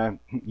don't want to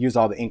use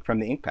all the ink from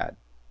the ink pad,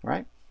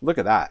 right? Look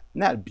at that.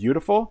 Isn't that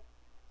beautiful?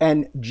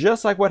 And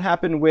just like what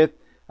happened with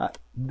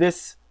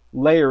this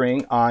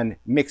layering on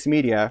mixed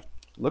media,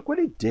 look what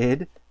it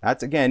did.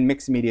 That's again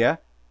mixed media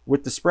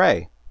with the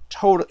spray.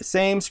 Total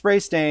same spray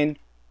stain,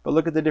 but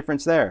look at the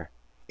difference there.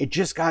 It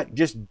just got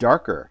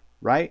darker,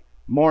 right?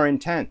 More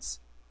intense.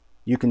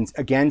 You can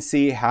again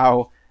see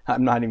how,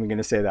 I'm not even going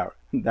to say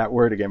that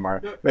word again,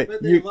 Mara. No,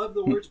 but they love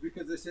the words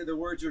because they say the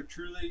words are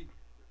truly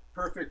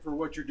perfect for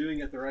what you're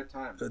doing at the right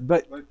time.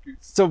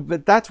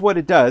 But that's what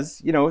it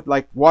does. You know,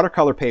 like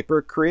watercolor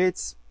paper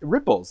creates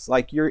ripples.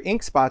 Like your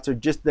ink spots are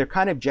they're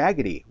kind of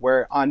jaggedy,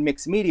 where on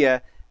mixed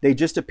media, they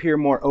just appear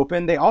more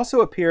open. They also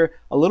appear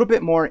a little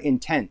bit more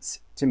intense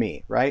to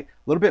me, right?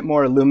 A little bit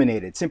more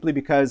illuminated simply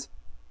because,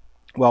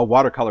 well,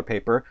 watercolor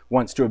paper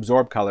wants to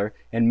absorb color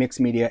and mixed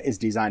media is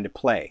designed to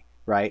play,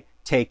 right?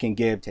 Take and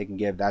give, take and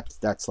give.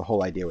 That's the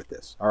whole idea with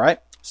this. All right.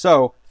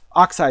 So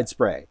oxide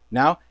spray.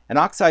 Now, an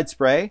oxide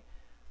spray,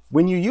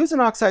 when you use an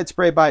oxide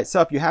spray by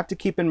itself, you have to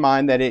keep in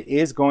mind that it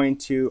is going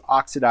to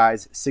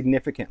oxidize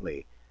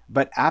significantly,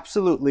 but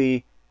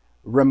absolutely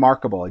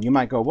remarkable. And you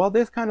might go, well,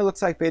 this kind of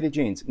looks like faded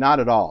jeans. Not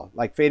at all.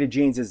 Like faded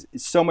jeans is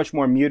so much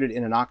more muted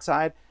in an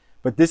oxide,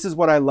 but this is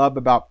what I love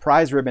about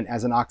prize ribbon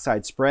as an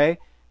oxide spray.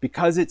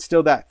 Because it's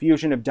still that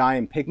fusion of dye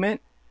and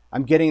pigment,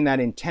 I'm getting that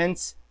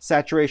intense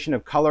saturation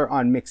of color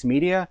on mixed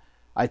media.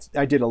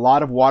 I did a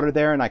lot of water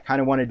there and I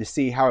kind of wanted to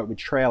see how it would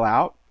trail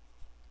out.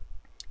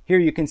 Here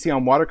you can see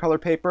on watercolor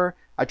paper,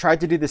 I tried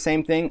to do the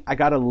same thing. I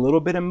got a little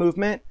bit of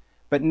movement,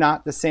 but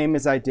not the same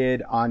as I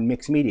did on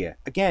mixed media.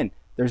 Again,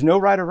 there's no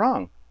right or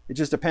wrong. It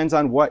just depends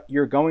on what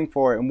you're going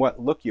for and what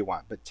look you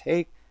want. But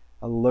take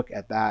a look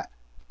at that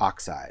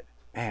oxide.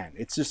 Man,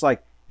 it's just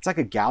like, it's like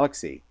a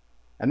galaxy.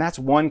 And that's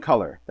one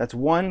color. That's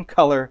one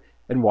color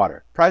in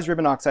water. Prize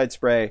ribbon oxide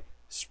spray,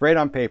 sprayed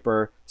on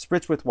paper,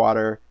 spritzed with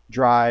water,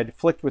 dried,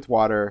 flicked with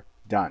water,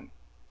 done.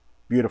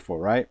 Beautiful,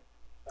 right?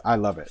 I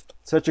love it.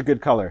 Such a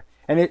good color.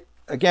 And it,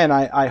 again,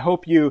 I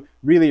hope you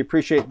really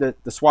appreciate the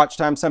swatch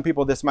time. Some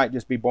people, this might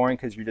just be boring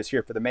because you're just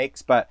here for the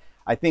makes, but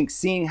I think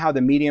seeing how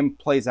the medium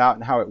plays out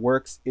and how it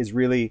works is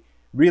really,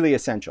 really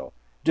essential.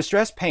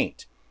 Distress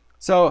paint.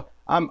 So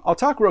I'll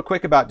talk real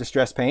quick about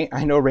distress paint.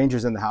 I know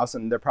Ranger's in the house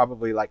and they're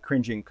probably like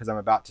cringing because I'm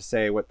about to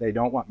say what they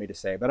don't want me to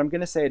say, but I'm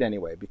going to say it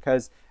anyway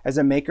because as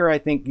a maker, I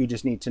think you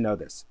just need to know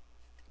this.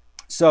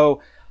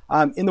 So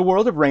in the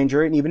world of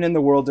Ranger and even in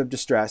the world of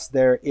distress,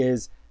 there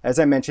is, as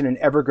I mentioned, an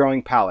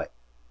ever-growing palette,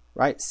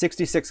 right?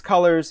 66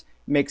 colors,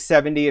 makes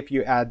 70 if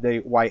you add the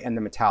white and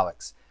the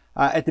metallics.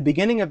 At the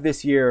beginning of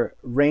this year,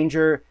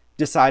 Ranger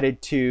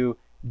decided to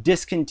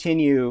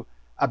discontinue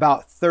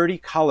about 30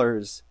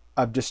 colors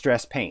of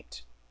distress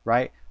paint,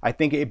 right? I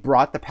think it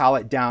brought the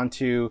palette down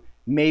to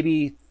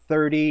maybe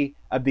 30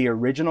 of the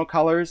original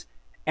colors.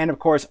 And of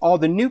course, all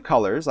the new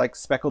colors like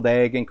speckled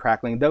egg and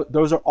crackling,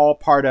 those are all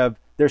part of,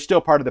 they're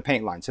still part of the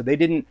paint line. So they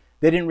didn't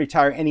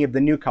retire any of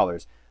the new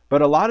colors.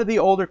 But a lot of the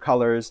older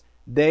colors,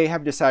 they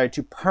have decided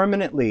to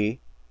permanently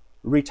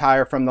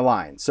retire from the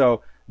line.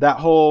 So that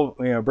whole,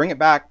 bring it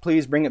back,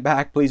 please bring it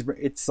back, please.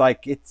 It's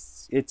like,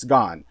 it's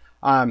gone.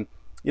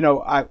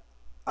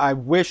 I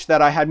wish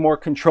that I had more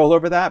control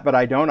over that, but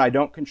I don't. I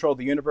don't control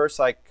the universe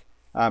like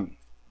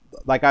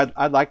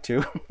I'd like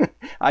to.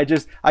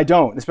 I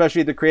don't,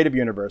 especially the creative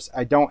universe.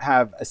 I don't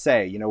have a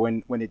say.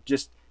 When it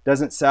just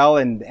doesn't sell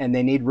and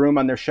they need room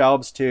on their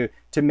shelves to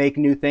make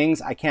new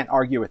things, I can't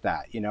argue with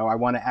that. I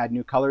want to add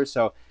new colors,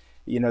 so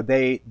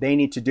they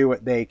need to do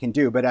what they can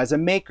do. But as a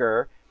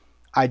maker,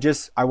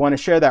 I want to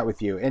share that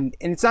with you. And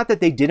it's not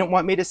that they didn't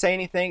want me to say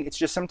anything. It's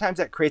just sometimes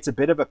that creates a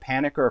bit of a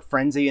panic or a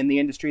frenzy in the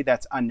industry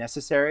that's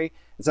unnecessary.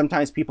 And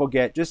sometimes people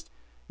get just,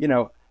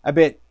 a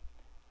bit,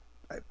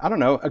 I don't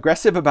know,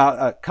 aggressive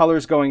about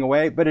colors going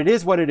away, but it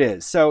is what it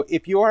is. So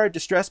if you are a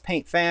distress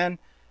paint fan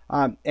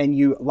and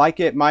you like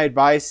it, my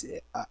advice,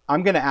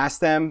 I'm going to ask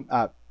them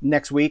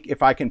next week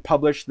if I can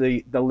publish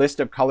the list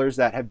of colors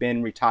that have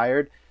been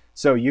retired.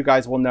 So you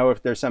guys will know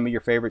if there's some of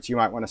your favorites you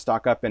might want to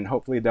stock up, and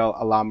hopefully they'll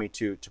allow me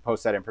to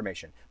post that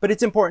information. But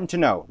it's important to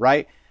know,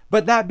 right?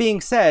 But that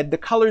being said, the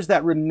colors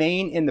that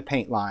remain in the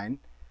paint line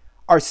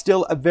are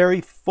still a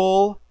very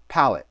full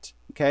palette,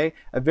 okay?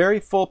 A very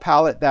full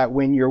palette that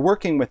when you're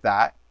working with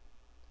that,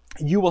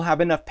 you will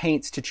have enough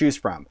paints to choose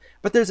from.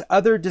 But there's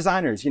other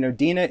designers.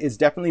 Dina is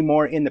definitely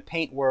more in the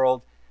paint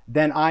world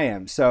than I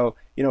am. So,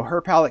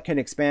 her palette can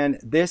expand.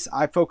 This,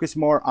 I focus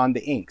more on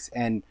the inks,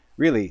 and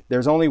really,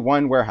 there's only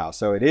one warehouse,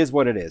 so it is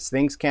what it is.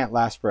 Things can't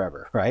last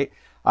forever, right?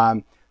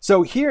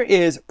 So here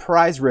is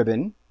Prize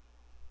Ribbon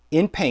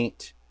in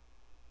paint,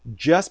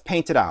 just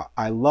painted out.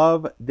 I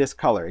love this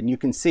color, and you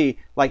can see,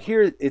 like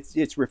here,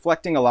 it's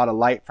reflecting a lot of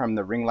light from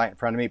the ring light in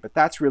front of me, but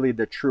that's really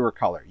the truer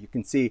color. You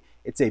can see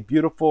it's a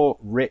beautiful,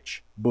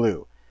 rich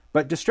blue.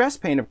 But distress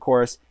paint, of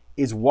course,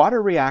 is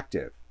water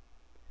reactive.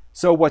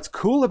 So what's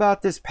cool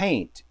about this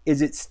paint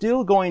is it's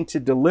still going to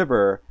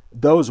deliver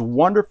those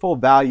wonderful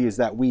values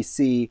that we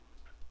see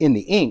in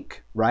the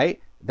ink, right?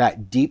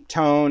 That deep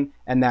tone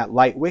and that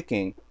light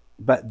wicking.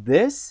 But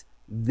this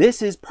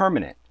is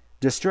permanent.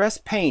 Distress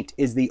paint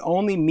is the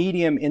only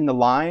medium in the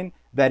line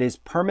that is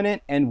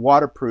permanent and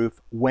waterproof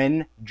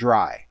when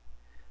dry.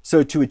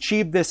 So to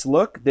achieve this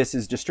look, this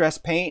is distress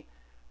paint,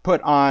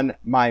 put on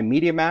my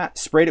media mat,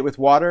 sprayed it with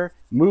water,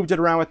 moved it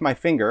around with my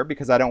finger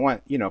because I don't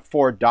want,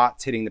 4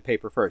 dots hitting the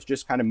paper first.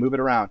 Just kind of move it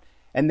around.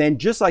 And then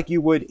just like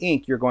you would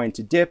ink, you're going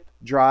to dip,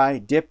 dry,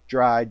 dip,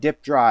 dry,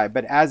 dip, dry.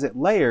 But as it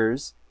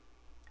layers,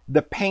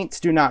 the paints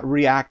do not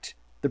react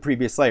the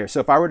previous layer. So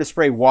if I were to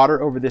spray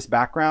water over this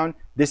background,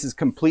 this is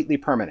completely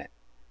permanent,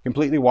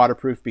 completely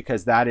waterproof,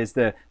 because that is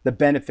the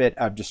benefit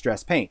of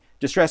distress paint.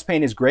 Distress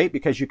paint is great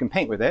because you can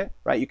paint with it,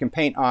 right? You can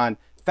paint on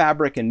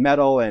fabric and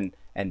metal and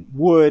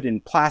wood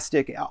and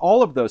plastic,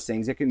 all of those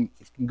things. It can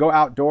go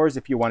outdoors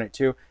if you want it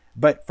to.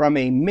 But from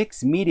a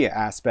mixed media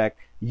aspect,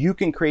 you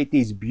can create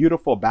these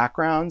beautiful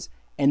backgrounds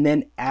and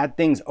then add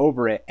things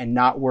over it and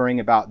not worrying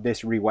about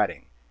this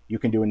re-wetting. You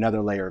can do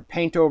another layer of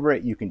paint over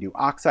it. You can do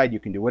oxide. You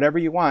can do whatever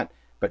you want.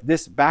 But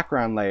this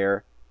background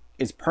layer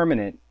is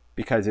permanent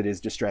because it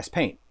is distress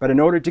paint. But in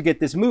order to get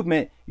this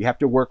movement, you have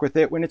to work with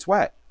it when it's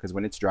wet, because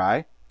when it's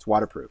dry, it's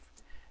waterproof.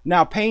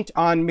 Now, paint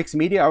on mixed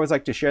media, I always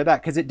like to share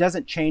that because it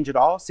doesn't change at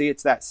all. See,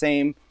 it's that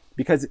same,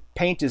 because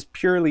paint is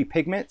purely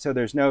pigment, so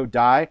there's no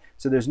dye,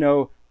 so there's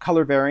no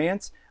color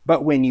variance.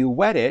 But when you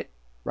wet it,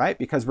 right,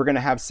 because we're going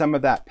to have some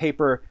of that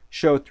paper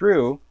show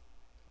through,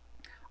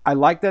 I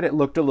like that it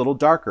looked a little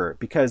darker,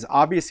 because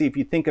obviously if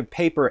you think of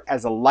paper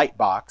as a light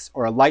box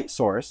or a light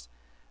source,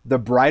 the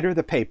brighter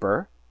the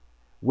paper,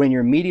 when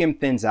your medium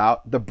thins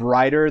out, the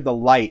brighter the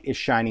light is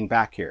shining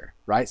back here,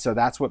 right? So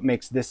that's what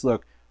makes this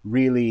look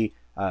really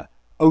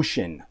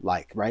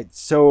ocean-like, right?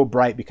 So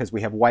bright because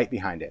we have white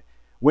behind it.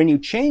 When you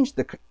change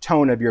the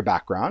tone of your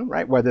background,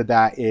 right, whether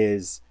that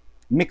is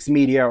mixed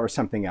media or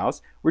something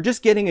else, we're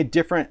just getting a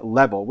different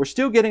level. We're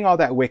still getting all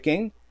that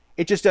wicking.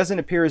 It just doesn't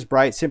appear as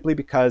bright simply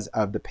because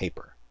of the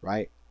paper,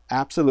 right?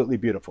 Absolutely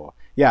beautiful.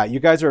 Yeah, you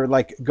guys are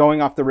like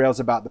going off the rails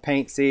about the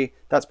paint. See,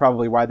 that's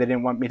probably why they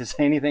didn't want me to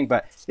say anything,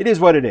 but it is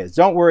what it is.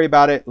 Don't worry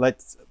about it.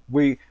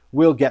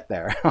 We'll get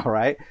there. All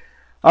right.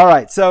 All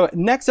right. So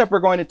next up, we're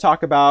going to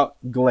talk about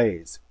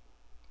glaze.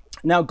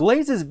 Now,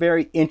 glaze is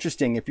very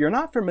interesting. If you're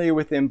not familiar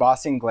with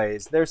embossing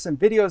glaze, there's some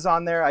videos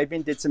on there. I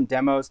even did some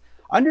demos.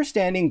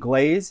 Understanding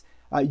glaze,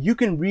 you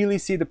can really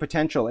see the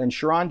potential. And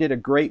Sharon did a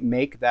great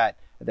make that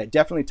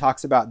definitely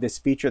talks about this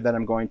feature that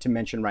I'm going to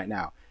mention right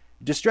now.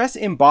 Distress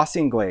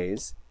embossing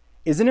glaze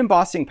is an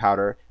embossing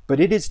powder,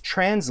 but it is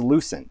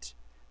translucent.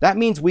 That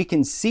means we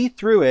can see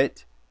through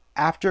it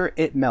after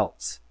it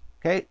melts.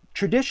 Okay?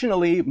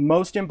 Traditionally,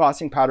 most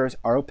embossing powders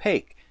are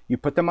opaque. you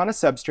put them on a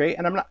substrate,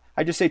 and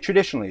I just say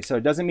traditionally, so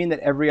it doesn't mean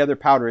that every other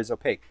powder is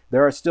opaque.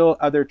 There are still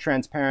other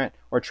transparent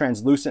or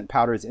translucent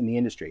powders in the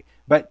industry.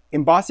 But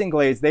embossing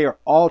glaze, they are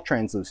all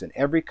translucent,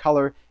 every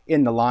color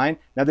in the line.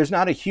 Now there's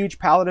not a huge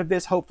palette of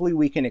this. Hopefully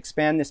we can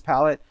expand this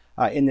palette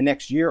in the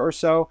next year or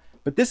so.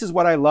 But this is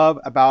what I love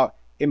about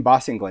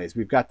embossing glaze.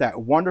 We've got that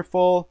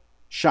wonderful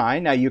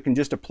shine. Now you can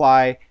just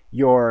apply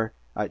your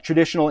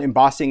traditional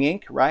embossing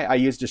ink, right? I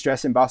use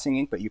Distress embossing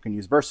ink, but you can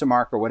use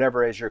Versamark or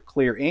whatever as your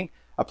clear ink.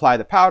 Apply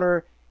the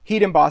powder,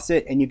 heat emboss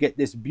it, and you get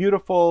this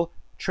beautiful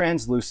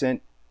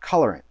translucent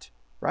colorant,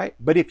 right?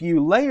 But if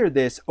you layer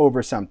this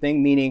over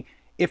something, meaning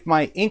if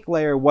my ink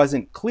layer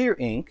wasn't clear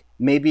ink,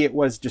 maybe it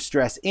was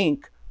Distress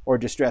ink or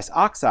Distress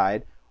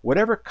oxide,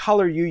 whatever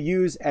color you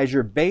use as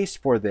your base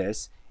for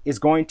this is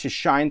going to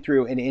shine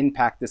through and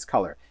impact this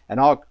color. And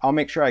I'll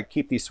make sure I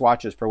keep these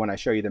swatches for when I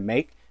show you the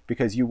make,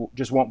 because you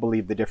just won't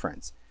believe the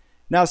difference.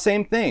 Now,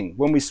 same thing,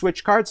 when we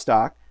switch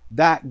cardstock,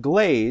 that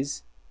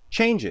glaze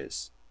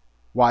changes.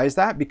 Why is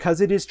that? Because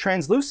it is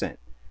translucent.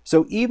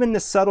 So even the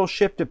subtle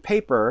shift of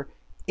paper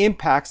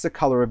impacts the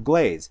color of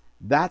glaze.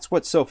 That's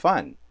what's so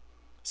fun.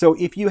 So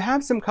if you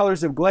have some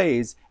colors of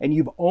glaze and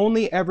you've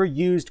only ever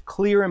used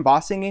clear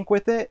embossing ink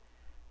with it,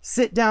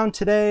 sit down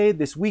today,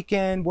 this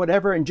weekend,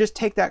 whatever, and just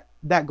take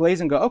that glaze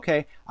and go,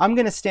 okay, I'm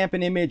gonna stamp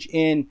an image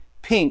in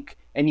pink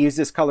and use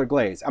this color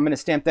glaze. I'm gonna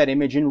stamp that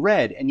image in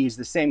red and use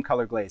the same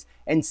color glaze,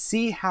 and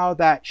see how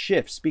that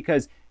shifts,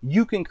 because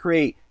you can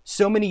create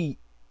so many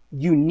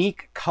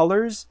unique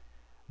colors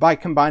by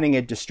combining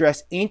a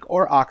Distress ink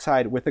or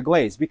oxide with a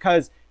glaze,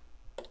 because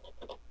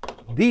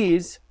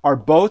these are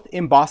both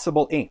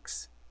embossable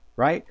inks,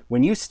 right?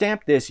 When you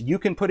stamp this, you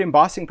can put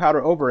embossing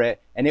powder over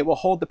it and it will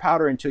hold the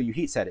powder until you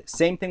heat set it.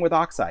 Same thing with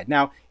oxide.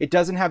 Now, it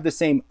doesn't have the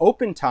same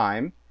open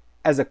time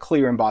as a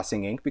clear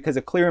embossing ink, because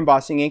a clear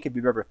embossing ink, if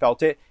you've ever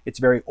felt it, it's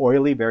very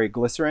oily, very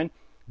glycerin.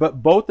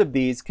 But both of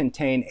these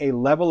contain a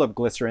level of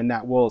glycerin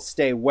that will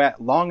stay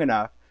wet long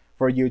enough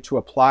for you to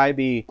apply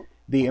the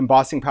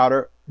embossing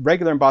powder,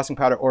 regular embossing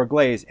powder or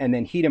glaze, and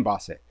then heat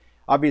emboss it.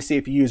 Obviously,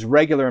 if you use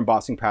regular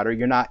embossing powder,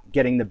 you're not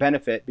getting the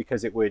benefit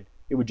because it would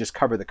just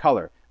cover the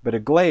color. But a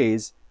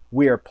glaze,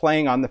 we are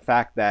playing on the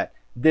fact that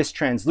this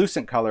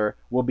translucent color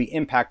will be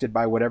impacted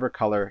by whatever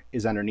color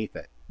is underneath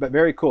it. But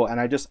very cool, and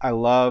I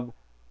love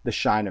the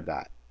shine of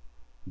that.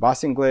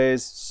 Embossing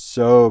glaze,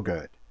 so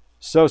good.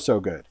 So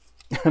good.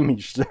 I mean,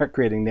 you should start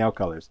creating nail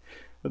colors.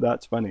 But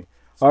that's funny.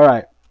 All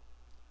right.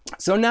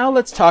 So now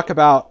let's talk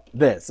about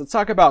this. Let's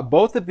talk about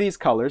both of these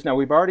colors. Now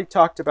we've already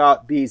talked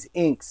about these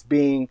inks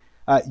being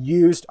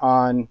used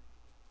on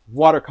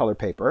watercolor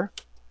paper,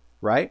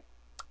 right?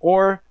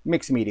 Or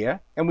mixed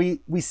media. And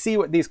we see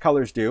what these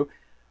colors do.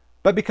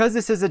 But because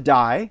this is a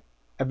dye,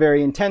 a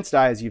very intense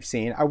dye as you've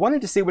seen, I wanted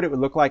to see what it would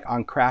look like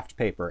on craft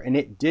paper, and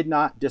it did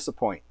not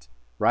disappoint,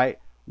 right?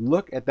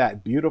 Look at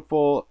that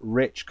beautiful,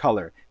 rich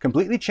color.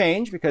 Completely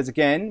changed because,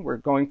 again, we're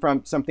going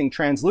from something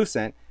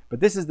translucent, but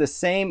this is the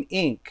same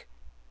ink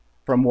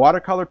from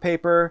watercolor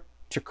paper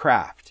to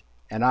craft,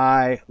 and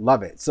I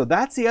love it. So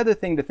that's the other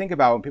thing to think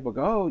about when people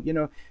go, oh, you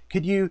know,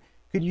 could you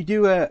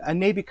do a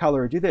navy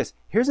color or do this?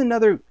 Here's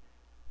another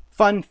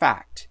fun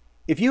fact.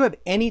 If you have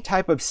any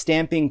type of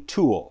stamping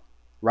tool,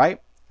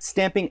 right?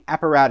 Stamping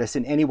apparatus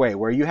in any way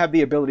where you have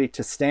the ability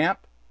to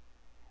stamp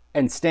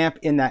and stamp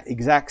in that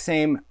exact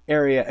same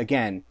area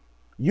again,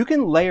 you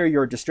can layer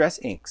your Distress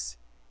inks.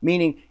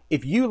 Meaning,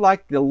 if you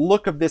like the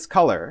look of this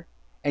color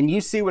and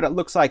you see what it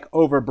looks like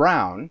over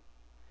brown,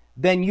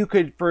 then you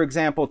could, for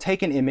example,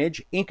 take an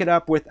image, ink it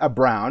up with a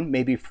brown,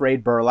 maybe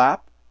frayed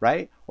burlap,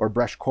 right? Or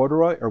brushed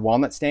corduroy or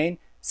walnut stain,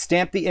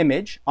 stamp the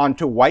image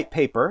onto white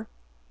paper,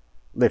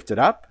 lift it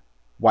up,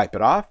 wipe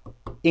it off,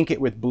 ink it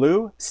with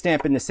blue,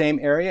 stamp in the same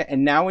area,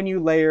 and now when you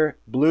layer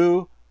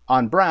blue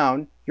on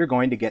brown, you're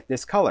going to get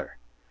this color.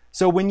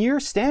 So when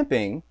you're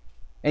stamping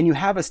and you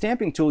have a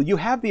stamping tool, you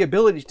have the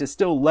ability to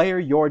still layer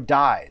your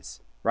dyes,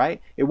 right?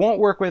 It won't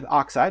work with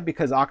oxide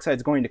because oxide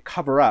is going to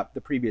cover up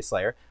the previous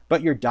layer,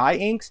 but your dye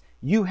inks,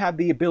 you have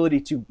the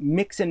ability to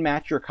mix and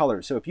match your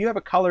colors. So if you have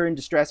a color in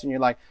Distress and you're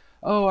like,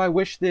 oh, I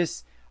wish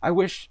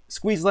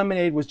Squeezed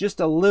Lemonade was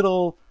just a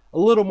little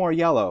more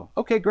yellow.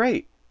 Okay,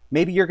 great.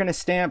 Maybe you're going to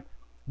stamp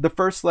the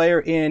first layer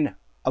in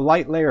a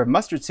light layer of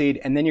mustard seed,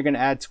 and then you're going to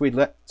add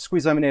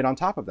Squeezed Lemonade on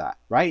top of that,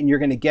 right? And you're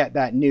going to get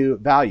that new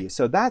value.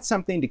 So that's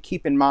something to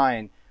keep in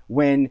mind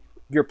when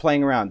you're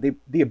playing around.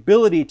 The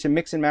ability to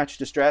mix and match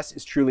Distress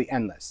is truly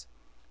endless.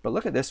 But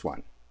look at this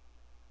one.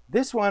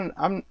 This one,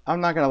 I'm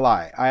not going to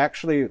lie. I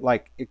actually,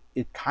 like,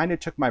 it kind of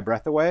took my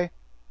breath away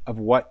of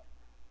what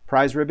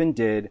Prize Ribbon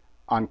did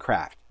on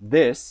craft.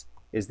 This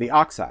is the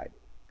oxide.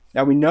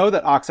 Now we know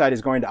that oxide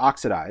is going to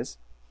oxidize.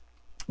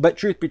 But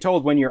truth be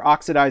told, when you're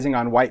oxidizing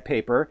on white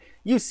paper,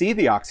 you see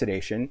the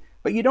oxidation,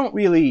 but you don't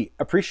really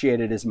appreciate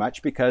it as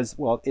much because,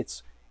 well,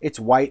 it's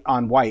white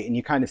on white, and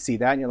you kind of see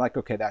that, and you're like,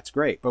 okay, that's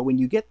great. But when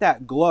you get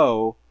that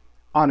glow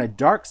on a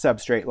dark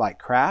substrate like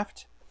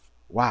craft,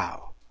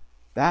 wow,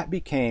 that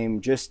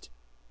became just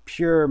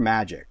pure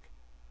magic.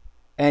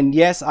 And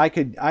yes, I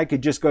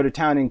could just go to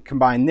town and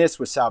combine this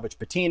with salvage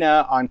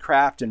patina on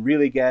craft and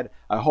really get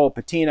a whole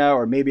patina,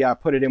 or maybe I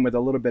put it in with a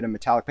little bit of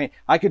metallic paint.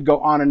 I could go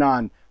on and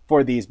on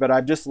for these, but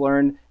I've just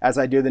learned as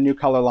I do the new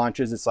color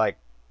launches, it's like,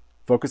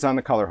 focus on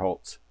the color,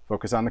 Holtz.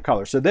 Focus on the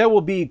color. So there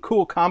will be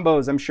cool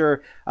combos, I'm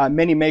sure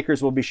many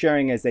makers will be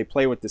sharing as they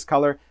play with this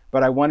color,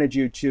 but I wanted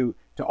you to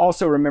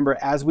also remember,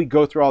 as we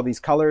go through all these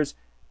colors,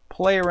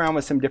 play around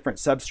with some different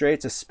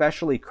substrates,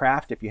 especially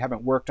craft. If you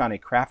haven't worked on a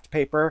craft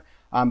paper,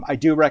 I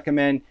do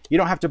recommend, you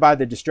don't have to buy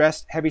the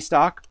distressed heavy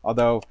stock,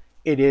 although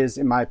it is,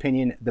 in my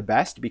opinion, the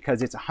best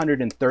because it's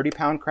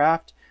 130-pound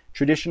craft.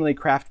 Traditionally,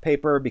 craft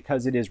paper,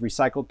 because it is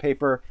recycled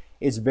paper,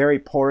 is very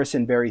porous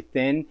and very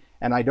thin,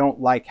 and I don't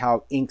like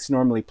how inks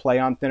normally play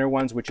on thinner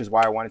ones, which is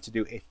why I wanted to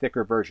do a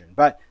thicker version.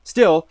 But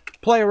still,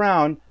 play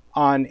around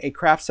on a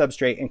craft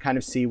substrate and kind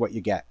of see what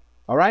you get.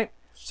 All right?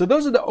 So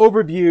those are the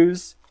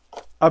overviews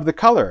of the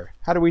color.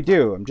 How do we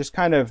do? I'm just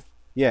kind of,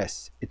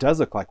 yes, it does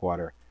look like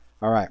water.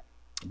 All right,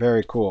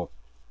 very cool.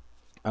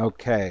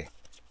 Okay,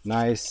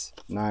 nice,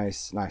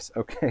 nice, nice.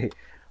 Okay,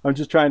 I'm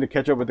just trying to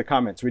catch up with the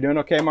comments. We doing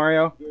okay,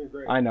 Mario? Doing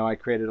great. I know I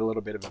created a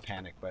little bit of a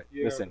panic, but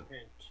Yeah, listen,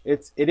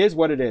 okay. it is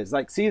what it is.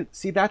 Like, see,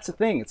 that's the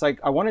thing. It's like,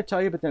 I want to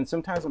tell you, but then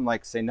sometimes I'm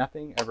like, say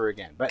nothing ever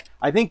again. But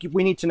I think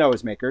we need to know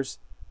as makers,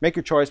 make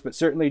your choice, but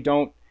certainly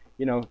don't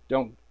go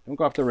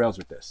off the rails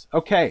with this.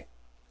 Okay,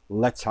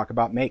 let's talk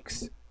about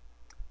makes.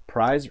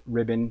 Prize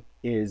ribbon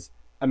is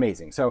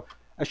amazing. So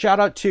a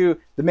shout out to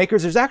the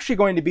makers. There's actually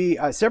going to be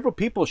several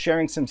people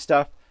sharing some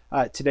stuff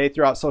today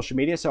throughout social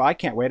media, so I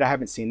can't wait. I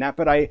haven't seen that,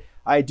 but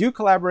I do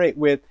collaborate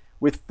with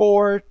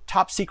 4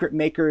 top secret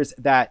makers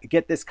that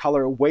get this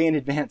color way in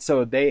advance,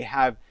 so they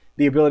have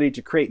the ability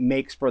to create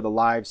makes for the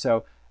live.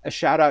 So a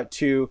shout out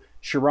to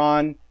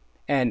Sharon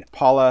and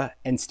Paula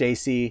and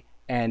Stacy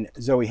and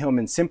Zoe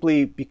Hillman,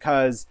 simply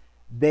because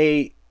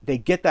they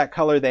get that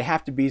color. They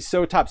have to be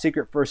so top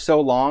secret for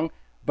so long,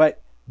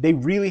 but they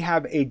really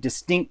have a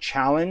distinct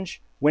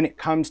challenge when it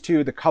comes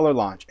to the color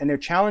launch. And their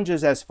challenge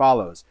is as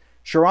follows.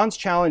 Sharon's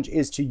challenge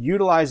is to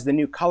utilize the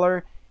new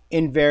color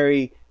in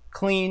very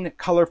clean,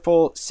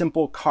 colorful,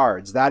 simple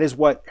cards. That is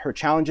what her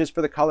challenge is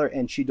for the color,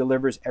 and she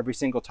delivers every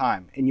single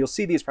time. And you'll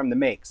see these from the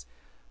makes.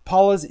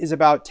 Paula's is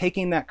about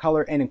taking that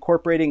color and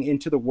incorporating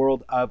into the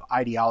world of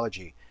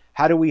ideology.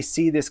 How do we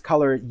see this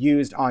color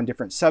used on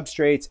different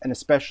substrates, and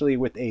especially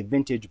with a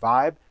vintage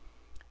vibe?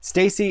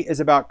 Stacy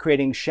is about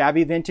creating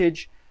shabby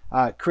vintage,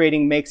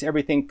 creating makes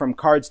everything from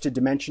cards to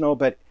dimensional,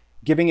 but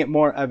giving it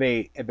more of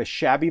a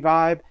shabby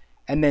vibe.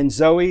 And then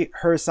Zoe,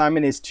 her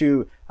assignment is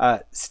to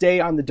stay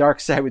on the dark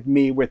side with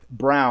me with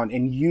brown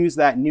and use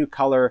that new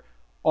color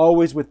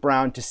always with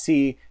brown to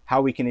see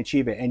how we can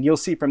achieve it. And you'll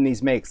see from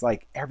these makes,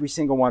 like every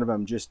single one of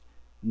them just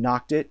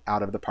knocked it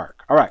out of the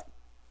park. All right,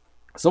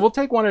 so we'll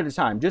take one at a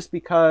time just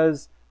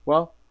because,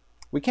 well,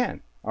 we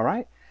can. All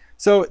right,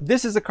 so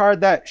this is a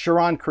card that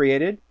Sharon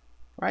created.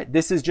 Right,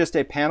 this is just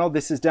a panel.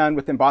 This is done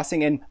with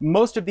embossing, and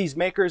most of these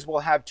makers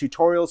will have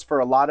tutorials for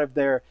a lot of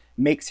their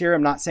makes here.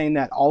 I'm not saying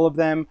that all of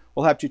them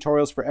will have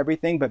tutorials for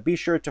everything, but be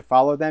sure to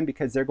follow them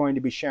because they're going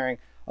to be sharing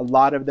a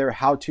lot of their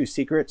how-to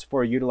secrets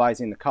for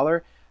utilizing the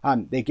color.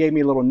 They gave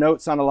me little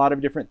notes on a lot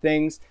of different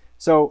things.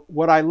 So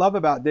what I love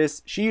about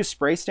this, she used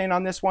spray stain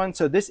on this one.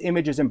 So this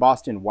image is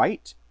embossed in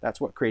white.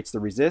 That's what creates the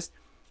resist.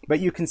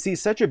 But you can see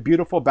such a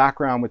beautiful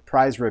background with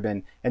prize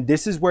ribbon, and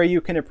this is where you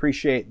can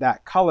appreciate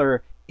that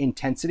color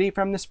intensity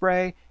from the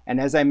spray, and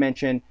as I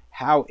mentioned,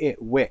 how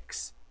it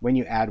wicks when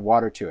you add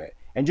water to it.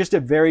 And just a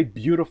very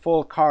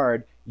beautiful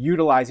card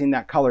utilizing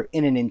that color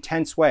in an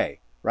intense way,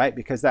 right?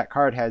 Because that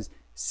card has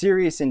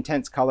serious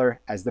intense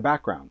color as the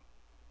background.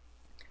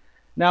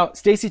 Now,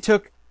 Stacy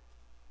took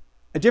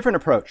a different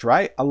approach,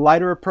 right? A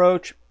lighter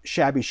approach,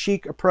 shabby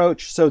chic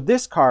approach. So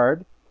this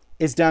card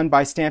is done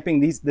by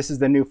stamping these. This is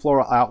the new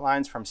floral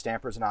outlines from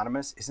Stampers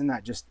Anonymous. Isn't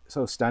that just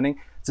so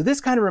stunning? So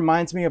this kind of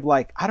reminds me of,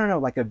 like, I don't know,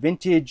 like a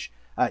vintage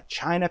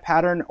China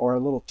pattern or a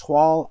little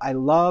toile. I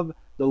love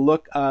the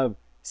look of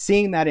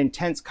seeing that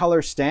intense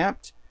color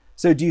stamped.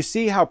 So do you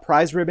see how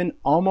prize ribbon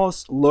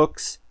almost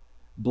looks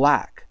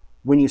black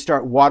when you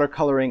start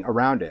watercoloring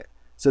around it?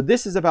 So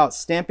this is about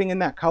stamping in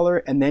that color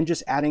and then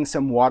just adding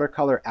some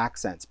watercolor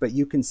accents. But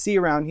you can see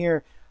around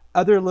here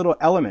other little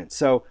elements.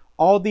 So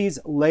all these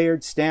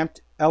layered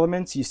stamped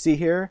elements you see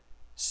here,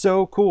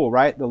 so cool,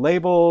 right? The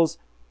labels,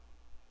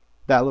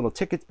 that little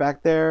tickets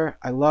back there.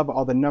 I love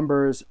all the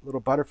numbers, little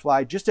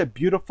butterfly, just a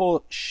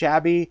beautiful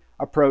shabby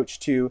approach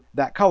to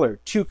that color.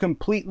 Two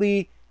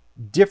completely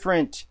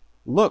different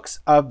looks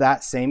of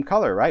that same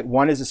color, right?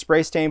 One is a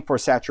spray stain for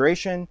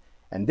saturation,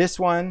 and this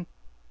one,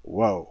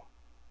 whoa,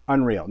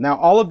 unreal. Now,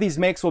 all of these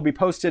makes will be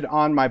posted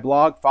on my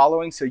blog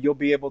following, so you'll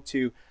be able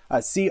to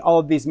see all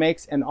of these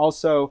makes, and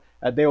also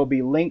they will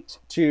be linked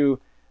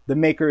to the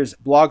makers'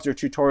 blogs or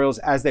tutorials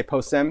as they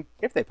post them,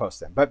 if they post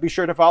them. But be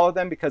sure to follow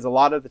them because a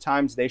lot of the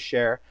times they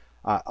share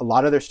a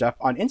lot of their stuff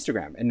on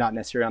Instagram and not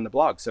necessarily on the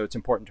blog, so it's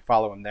important to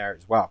follow them there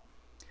as well.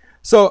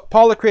 So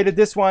Paula created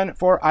this one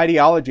for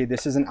ideology.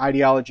 This is an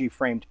ideology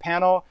framed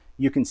panel.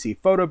 You can see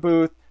photo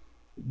booth,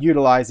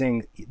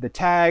 utilizing the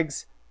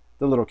tags,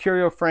 the little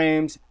curio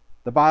frames,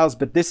 the vials,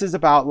 but this is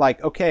about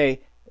like,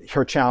 okay,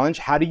 her challenge,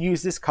 how to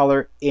use this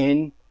color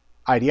in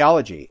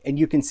ideology. And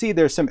you can see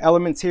there's some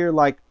elements here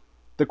like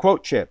the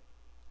quote chip,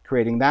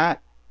 creating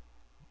that.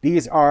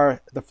 These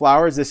are the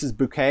flowers. This is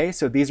bouquet.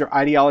 So these are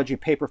ideology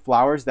paper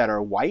flowers that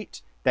are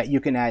white that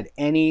you can add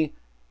any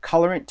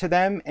colorant to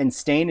them and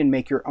stain and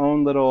make your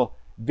own little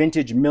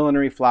vintage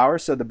millinery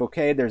flowers. So the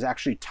bouquet, there's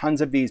actually tons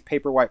of these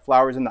paper white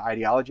flowers in the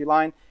ideology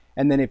line.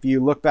 And then if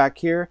you look back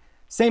here,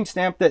 same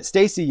stamp that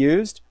Stacy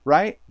used,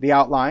 right? The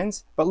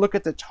outlines, but look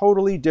at the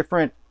totally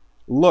different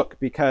look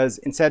because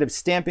instead of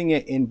stamping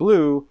it in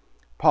blue,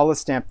 Paula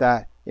stamped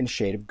that in a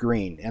shade of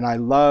green. And I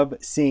love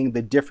seeing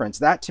the difference.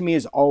 That to me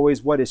is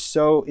always what is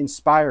so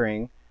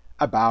inspiring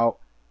about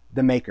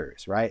the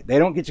makers, right? They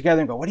don't get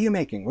together and go, what are you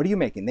making? What are you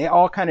making? They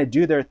all kind of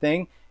do their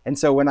thing. And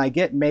so when I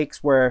get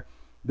makes where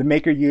the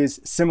maker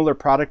used similar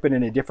product but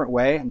in a different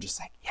way, I'm just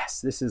like,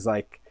 yes, this is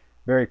like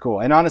very cool.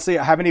 And honestly,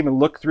 I haven't even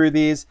looked through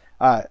these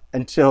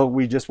until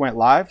we just went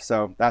live.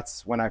 So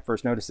that's when I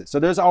first noticed it. So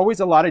there's always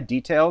a lot of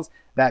details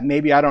that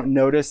maybe I don't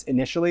notice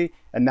initially.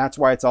 And that's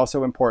why it's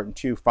also important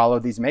to follow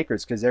these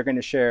makers because they're going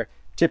to share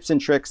tips and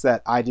tricks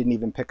that I didn't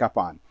even pick up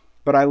on.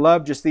 But I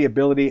love just the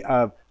ability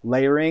of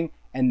layering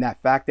and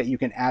that fact that you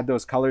can add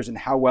those colors and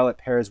how well it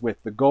pairs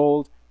with the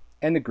gold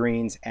and the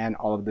greens and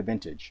all of the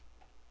vintage.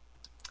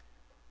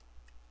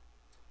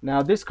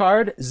 Now this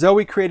card,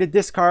 Zoe created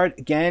this card.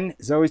 Again,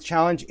 Zoe's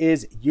challenge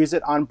is use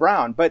it on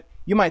brown. But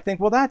you might think,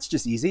 well, that's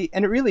just easy.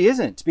 And it really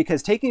isn't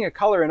because taking a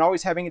color and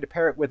always having to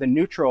pair it with a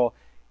neutral,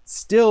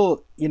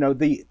 still, you know,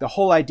 the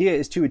whole idea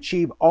is to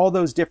achieve all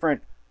those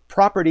different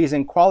properties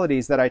and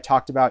qualities that I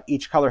talked about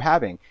each color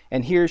having.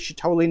 And here she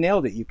totally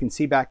nailed it. You can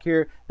see back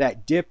here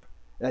that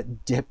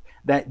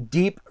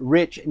deep,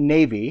 rich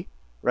navy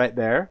right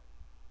there.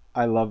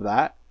 I love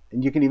that.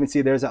 And you can even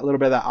see there's that little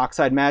bit of that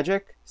oxide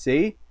magic.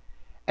 See?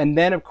 And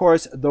then, of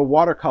course, the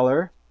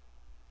watercolor,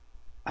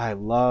 I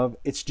love,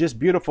 it's just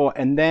beautiful.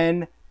 And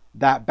then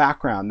that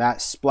background,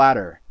 that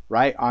splatter,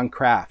 right, on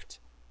craft.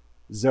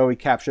 Zoe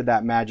captured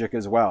that magic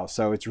as well.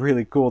 So it's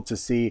really cool to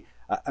see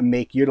a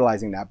make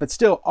utilizing that. But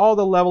still, all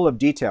the level of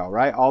detail,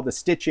 right? All the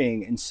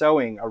stitching and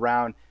sewing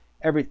around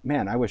every,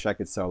 man, I wish I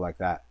could sew like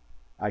that.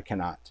 I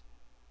cannot.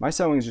 My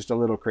sewing is just a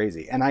little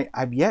crazy. And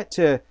I've yet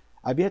to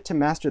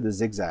master the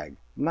zigzag.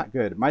 I'm not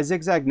good. My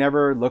zigzag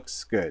never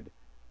looks good.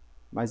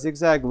 My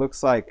zigzag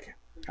looks like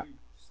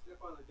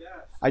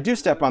I do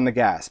step on the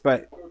gas,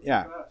 but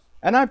yeah.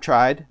 And I've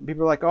tried.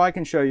 People are like, oh, I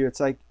can show you. It's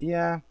like,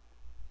 yeah.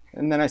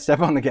 And then I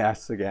step on the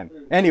gas again.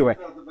 Anyway,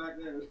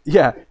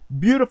 yeah,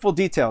 beautiful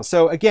detail.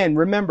 So again,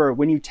 remember,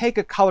 when you take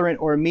a colorant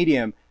or a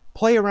medium,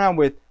 play around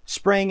with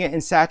spraying it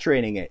and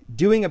saturating it,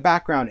 doing a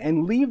background,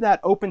 and leave that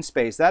open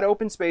space. That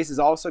open space is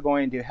also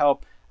going to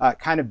help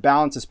kind of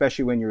balance,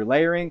 especially when you're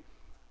layering.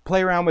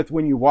 Play around with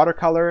when you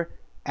watercolor,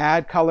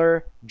 add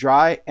color,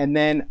 dry, and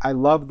then I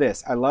love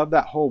this. I love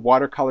that whole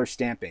watercolor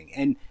stamping.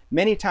 And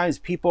many times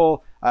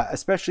people,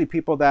 especially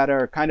people that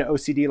are kind of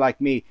OCD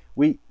like me,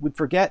 we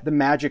forget the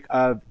magic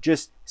of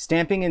just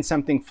stamping in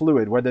something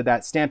fluid, whether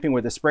that's stamping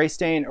with a spray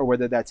stain or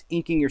whether that's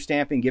inking your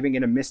stamp and giving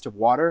it a mist of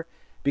water,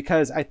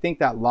 because I think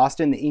that lost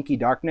in the inky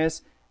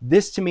darkness,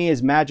 this to me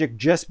is magic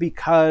just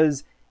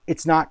because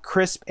it's not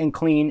crisp and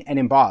clean and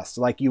embossed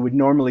like you would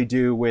normally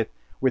do with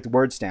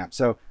word stamp.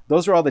 So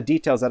those are all the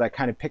details that I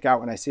kind of pick out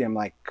when I see them.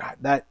 Like, God,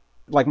 that,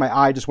 like my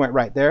eye just went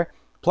right there.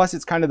 Plus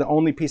it's kind of the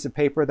only piece of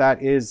paper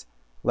that is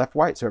left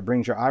white. So it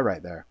brings your eye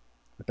right there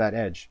with that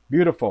edge.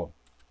 Beautiful.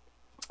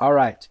 All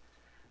right.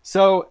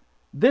 So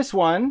this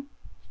one,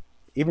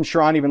 even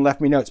Sharon even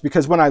left me notes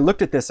because when I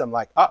looked at this, I'm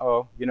like,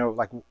 uh-oh, you know,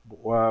 like,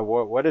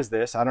 what is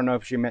this? I don't know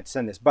if she meant to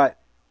send this, but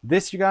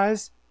this, you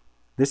guys,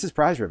 this is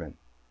prize ribbon,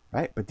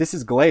 right? But this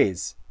is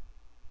glaze.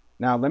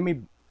 Now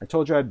I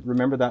told you I'd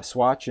remember that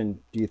swatch, and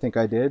do you think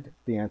I did?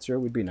 The answer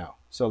would be no.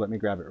 So let me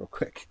grab it real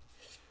quick.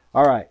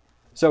 All right.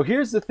 So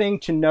here's the thing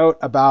to note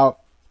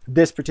about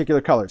this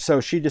particular color. So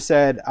she just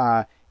said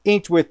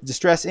inked with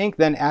distress ink,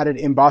 then added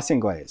embossing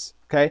glaze.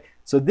 Okay.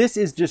 So this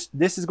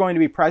is going to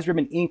be prize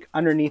ribbon ink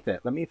underneath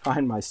it. Let me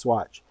find my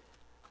swatch.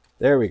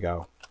 There we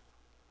go.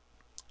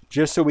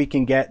 Just so we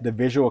can get the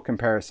visual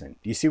comparison.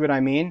 Do you see what I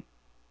mean?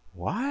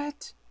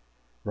 What?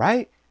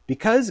 Right?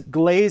 Because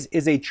glaze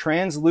is a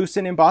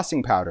translucent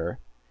embossing powder,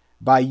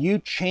 by you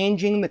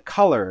changing the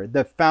color,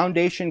 the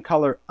foundation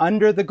color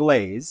under the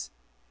glaze,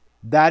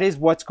 that is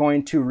what's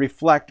going to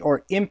reflect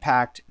or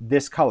impact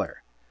this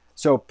color.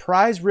 So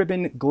prize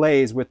ribbon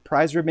glaze with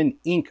prize ribbon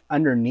ink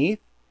underneath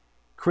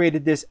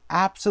created this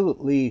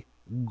absolutely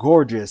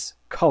gorgeous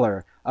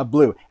color of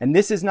blue. And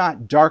this is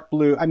not dark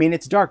blue. I mean,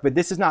 it's dark, but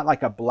this is not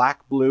like a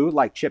black blue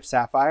like chip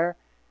sapphire.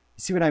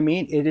 You see what I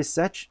mean? It is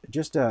such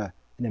just an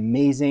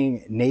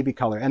amazing navy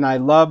color. And I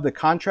love the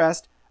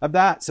contrast of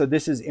that. So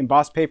this is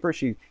embossed paper.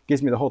 She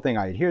gives me the whole thing.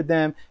 I adhered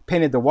them,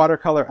 painted the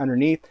watercolor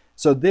underneath.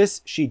 So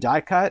this she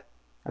die cut.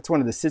 That's one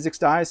of the Sizzix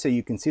dies. So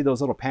you can see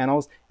those little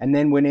panels, and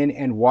then went in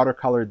and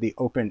watercolored the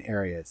open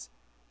areas.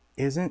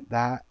 Isn't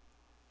that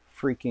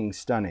freaking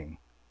stunning?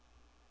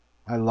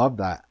 I love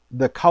that.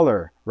 The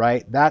color,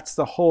 right? That's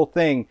the whole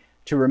thing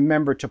to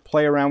remember to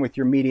play around with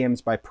your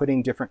mediums by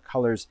putting different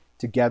colors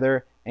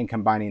together and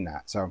combining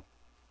that. So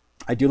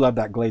I do love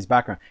that glaze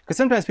background, because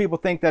sometimes people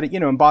think that,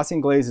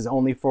 embossing glaze is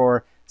only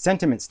for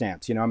sentiment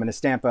stamps. I'm going to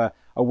stamp a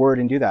word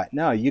and do that.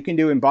 No, you can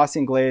do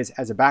embossing glaze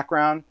as a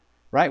background,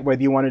 right?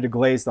 Whether you wanted to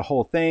glaze the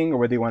whole thing or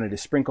whether you wanted to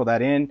sprinkle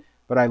that in.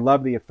 But I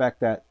love the effect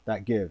that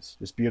that gives.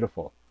 Just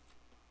beautiful.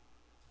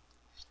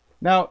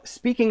 Now,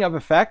 speaking of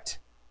effect,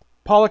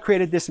 Paula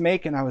created this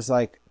make and I was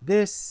like,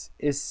 this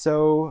is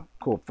so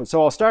cool.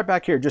 So I'll start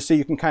back here just so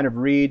you can kind of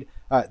read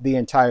the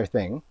entire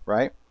thing,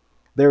 right?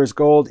 There is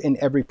gold in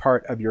every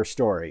part of your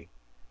story.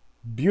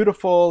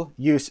 Beautiful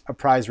use of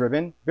prize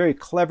ribbon, very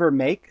clever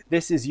make.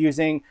 This is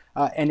using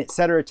an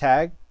etc.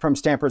 tag from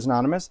Stampers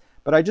Anonymous,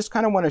 but I just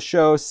kind of want to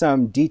show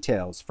some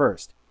details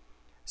first.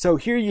 So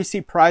here you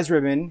see prize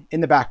ribbon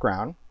in the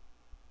background,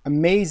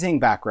 amazing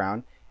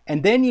background,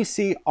 and then you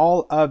see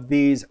all of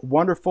these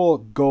wonderful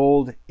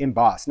gold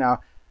embossed.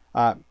 Now,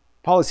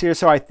 Paula's here,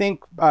 so I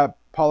think,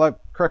 Paula,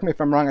 correct me if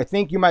I'm wrong, I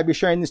think you might be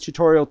sharing this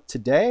tutorial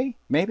today,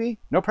 maybe?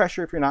 No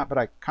pressure if you're not, but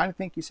I kind of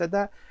think you said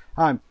that.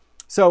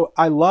 So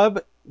I love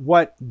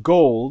what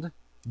gold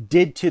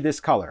did to this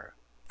color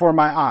for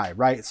my eye,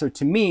 right? So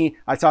to me,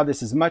 I saw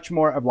this as much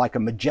more of like a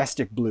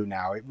majestic blue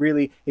now.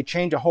 It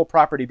changed a whole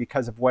property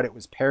because of what it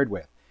was paired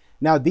with.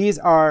 Now these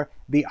are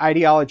the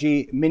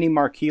Ideology mini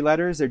marquee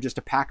letters. They're just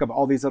a pack of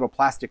all these little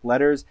plastic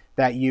letters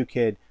that you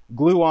could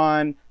glue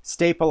on,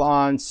 staple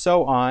on,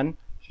 sew on.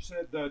 She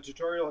said the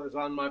tutorial is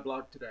on my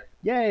blog today.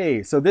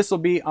 Yay! So this will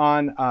be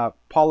on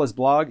Paula's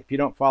blog. If you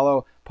don't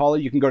follow Paula,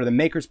 you can go to the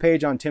makers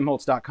page on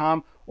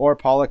timholtz.com, or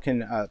Paula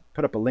can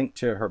put up a link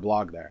to her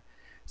blog there.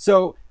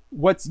 So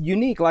what's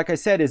unique, like I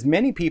said, is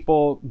many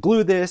people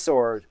glue this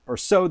or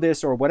sew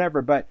this or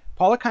whatever, but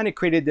Paula kind of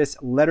created this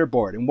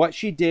letterboard. And what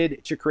she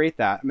did to create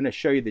that, I'm going to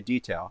show you the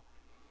detail.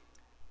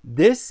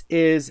 This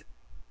is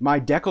my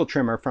decal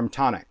trimmer from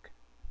Tonic.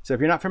 So if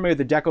you're not familiar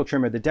with the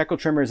decal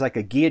trimmer is like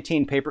a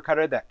guillotine paper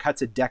cutter that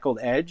cuts a deckled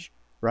edge,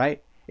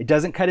 right? It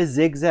doesn't cut a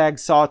zigzag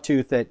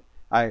sawtooth that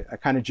I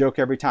kind of joke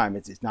every time.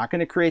 It's not going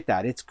to create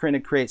that. It's going to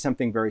create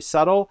something very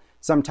subtle,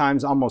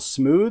 sometimes almost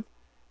smooth,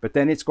 but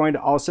then it's going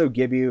to also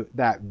give you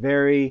that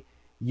very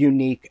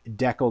unique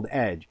deckled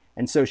edge.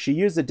 And so she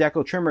used the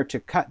decal trimmer to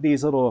cut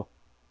these little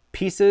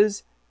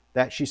pieces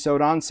that she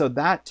sewed on. So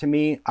that, to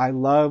me, I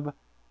love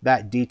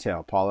that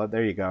detail, Paula.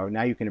 There you go.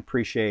 Now you can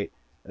appreciate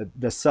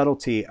the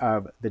subtlety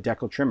of the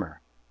decal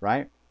trimmer,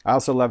 right? I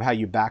also love how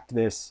you backed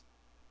this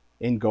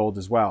in gold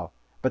as well.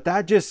 But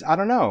that just, I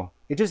don't know,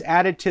 it just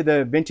added to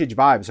the vintage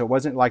vibe. So it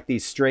wasn't like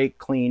these straight,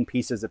 clean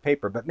pieces of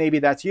paper. But maybe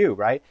that's you,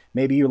 right?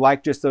 Maybe you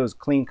like just those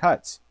clean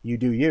cuts. You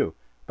do you.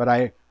 But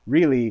I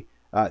really,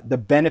 the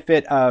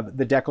benefit of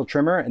the decal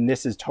trimmer, and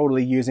this is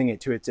totally using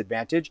it to its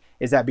advantage,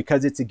 is that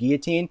because it's a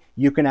guillotine,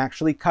 you can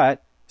actually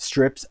cut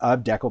strips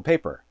of decal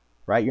paper,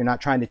 right? You're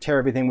not trying to tear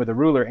everything with a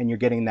ruler, and you're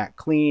getting that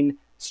clean,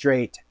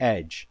 straight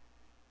edge.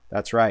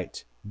 That's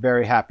right.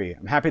 Very happy.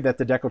 I'm happy that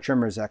the decal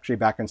trimmer is actually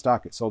back in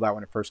stock. It sold out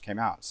when it first came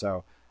out.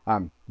 So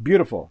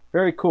beautiful.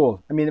 Very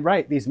cool. I mean,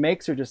 right, these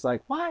makes are just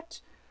like,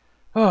 what?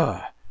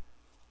 Oh.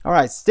 All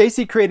right,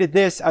 Stacy created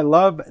this. I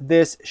love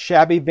this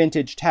shabby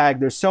vintage tag.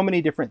 There's so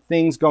many different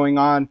things going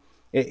on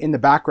in the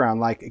background.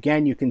 Like,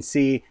 again, you can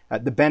see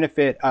the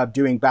benefit of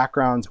doing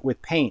backgrounds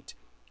with paint,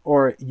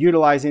 or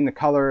utilizing the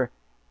color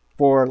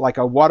for like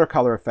a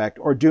watercolor effect,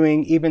 or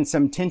doing even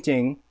some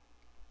tinting.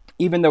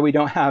 Even though we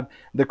don't have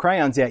the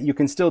crayons yet, you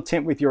can still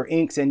tint with your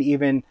inks and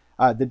even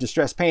the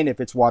distress paint if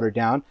it's watered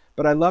down.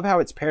 But I love how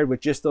it's paired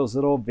with just those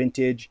little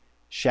vintage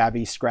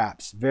shabby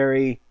scraps.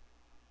 Very,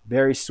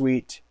 very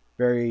sweet,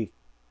 very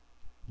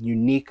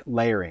unique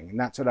layering. And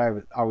that's what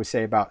I always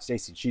say about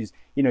Stacy. She's,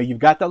 you've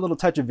got that little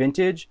touch of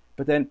vintage,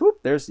 but then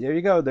boop, there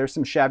you go. There's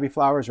some shabby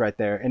flowers right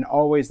there. And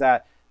always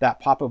that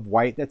pop of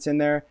white that's in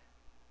there.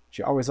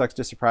 She always likes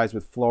to surprise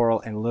with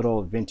floral and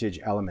little vintage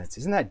elements.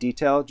 Isn't that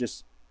detail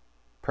just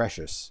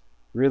precious?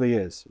 Really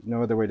is. There's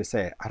no other way to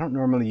say it. I don't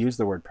normally use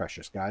the word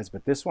precious, guys,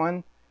 but this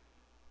one,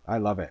 I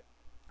love it.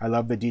 I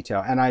love the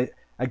detail. And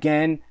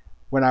again,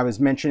 when I was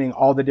mentioning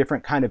all the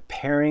different kind of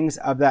pairings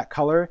of that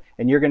color,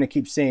 and you're going to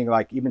keep seeing,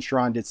 like even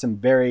Sharon did some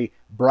very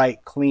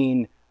bright,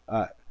 clean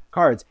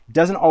cards. It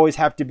doesn't always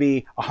have to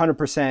be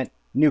 100%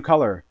 new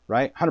color,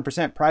 right?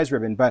 100% prize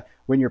ribbon, but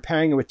when you're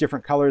pairing it with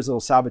different colors, a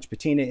little salvage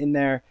patina in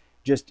there,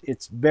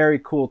 it's very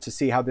cool to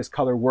see how this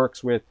color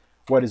works with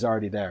what is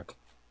already there.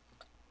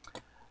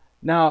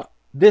 Now,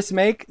 this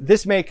make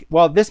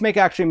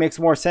actually makes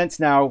more sense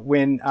now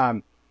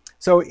when,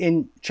 so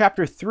in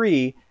chapter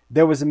 3,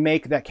 there was a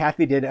make that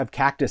Kathy did of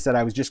cactus that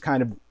I was just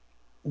kind of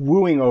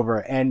wooing over.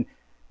 And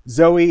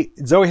Zoe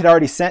had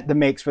already sent the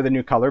makes for the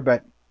new color,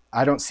 but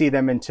I don't see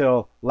them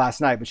until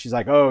last night. But she's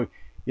like, oh,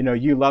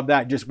 you love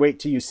that. Just wait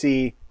till you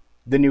see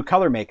the new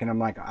color make. And I'm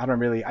like, I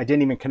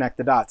didn't even connect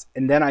the dots.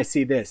 And then I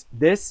see this.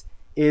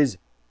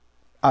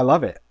 I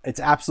love it. It's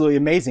absolutely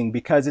amazing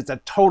because it's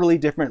a totally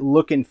different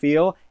look and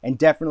feel, and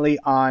definitely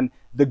on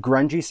the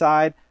grungy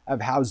side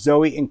of how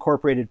Zoe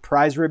incorporated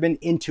prize ribbon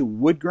into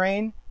wood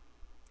grain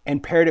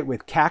and paired it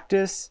with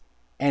cactus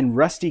and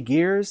rusty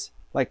gears.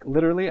 Like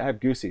literally, I have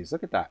goosies.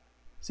 Look at that.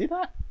 See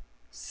that?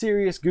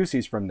 Serious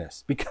goosies from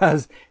this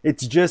because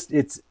it's just,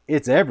 it's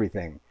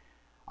everything.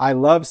 I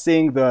love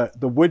seeing the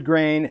wood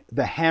grain,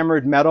 the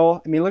hammered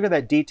metal. I mean, look at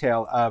that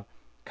detail of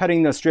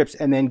cutting those strips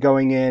and then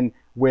going in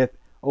with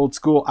old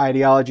school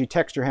ideology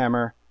texture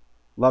hammer.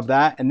 Love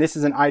that. And this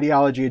is an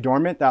ideology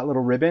adornment, that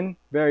little ribbon.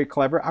 Very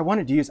clever. I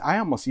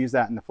almost used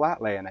that in the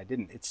flat lay and I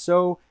didn't. It's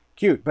so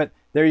cute. But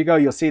there you go.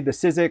 You'll see the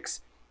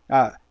Sizzix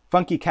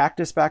funky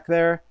cactus back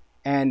there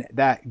and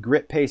that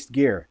grit paste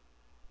gear.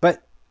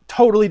 But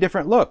totally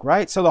different look,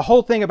 right? So the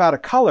whole thing about a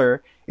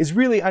color is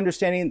really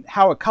understanding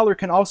how a color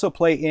can also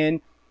play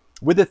in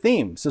with a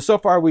theme. So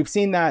far we've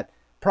seen that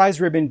prize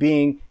ribbon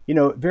being, you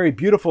know, very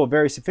beautiful,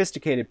 very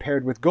sophisticated,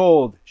 paired with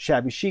gold,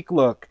 shabby chic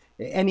look,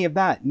 any of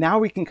that. Now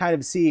we can kind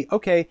of see,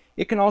 okay,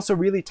 it can also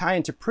really tie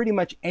into pretty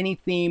much any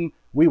theme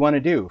we want to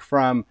do,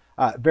 from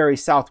very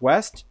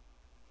Southwest.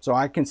 So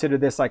I consider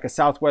this like a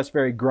Southwest,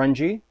 very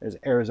grungy. There's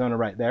Arizona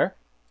right there.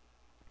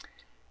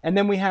 And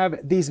then we have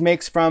these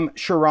makes from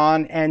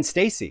Sharon and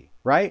Stacy,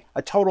 right?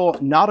 A total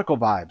nautical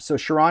vibe. So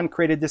Sharon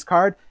created this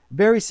card,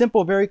 very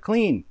simple, very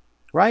clean,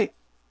 right?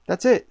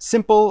 That's it.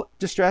 Simple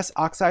distress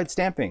oxide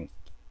stamping.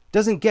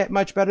 Doesn't get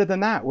much better than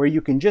that, where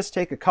you can just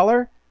take a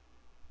color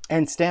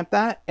and stamp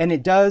that, and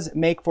it does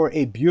make for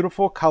a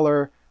beautiful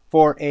color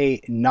for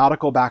a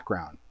nautical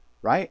background,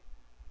 right?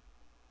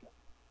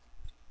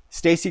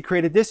 Stacy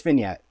created this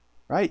vignette,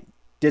 right?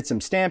 Did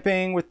some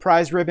stamping with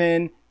prize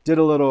ribbon, did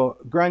a little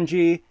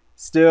grungy,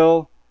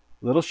 still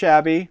a little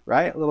shabby,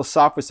 right? A little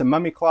soft with some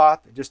mummy cloth,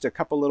 just a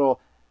couple little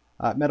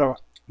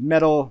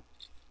metal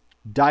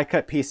die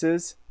cut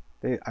pieces.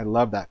 I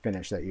love that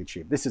finish that you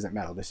achieved. This isn't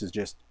metal, this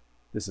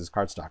is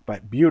cardstock,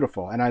 but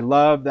beautiful. And I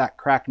love that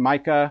cracked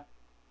mica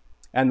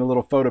and the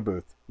little photo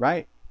booth,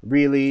 right?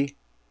 Really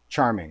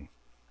charming.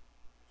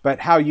 But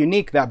how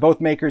unique that both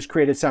makers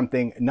created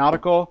something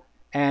nautical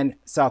and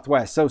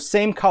Southwest. So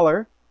same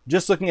color,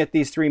 just looking at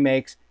these three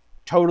makes,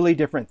 totally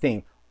different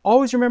theme.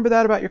 Always remember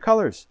that about your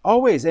colors,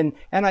 always. And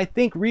I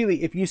think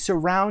really if you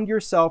surround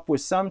yourself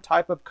with some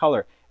type of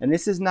color, and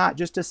this is not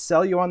just to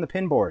sell you on the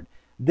pin board,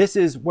 this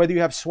is whether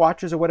you have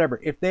swatches or whatever,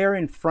 if they're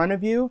in front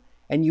of you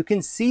and you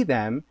can see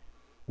them,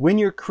 when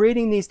you're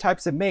creating these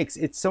types of makes,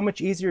 it's so much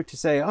easier to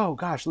say, oh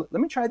gosh, let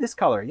me try this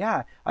color.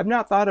 Yeah, I've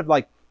not thought of,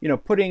 like, you know,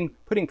 putting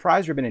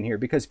prize ribbon in here,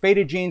 because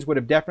faded jeans would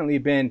have definitely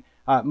been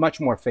much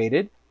more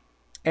faded,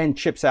 and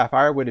chip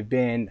sapphire would have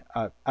been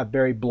a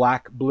very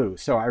black blue.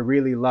 So I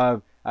really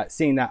love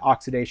seeing that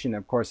oxidation.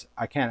 Of course,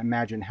 I can't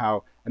imagine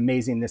how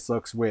amazing this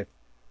looks with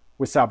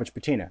salvage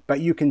patina. But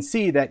you can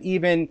see that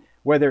even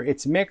whether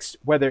it's mixed,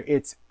 whether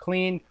it's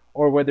clean,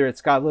 or whether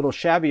it's got a little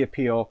shabby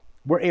appeal,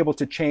 we're able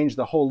to change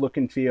the whole look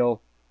and feel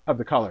of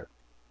the color.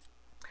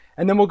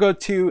 And then we'll go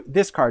to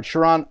this card.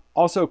 Sharon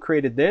also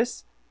created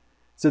this.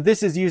 So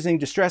this is using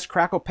distress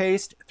crackle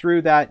paste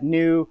through that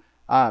new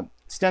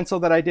stencil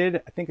that I did.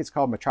 I think it's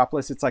called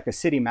Metropolis. It's like a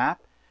city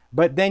map.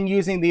 But then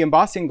using the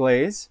embossing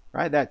glaze,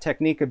 right? That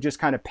technique of just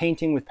kind of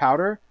painting with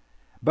powder.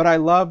 But I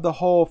love the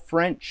whole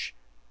French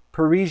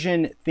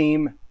Parisian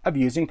theme of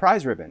using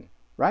prize ribbon,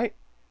 right?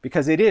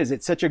 Because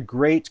it's such a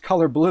great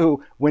color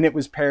blue when it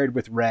was paired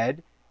with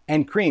red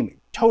and cream. It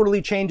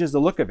totally changes the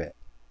look of it,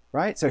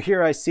 right? So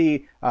here I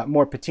see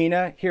more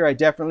patina. Here I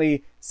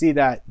definitely see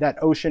that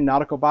ocean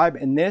nautical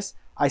vibe. And this,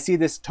 I see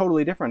this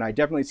totally different. I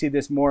definitely see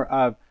this more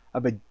of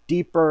a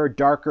deeper,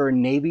 darker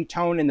navy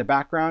tone in the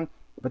background,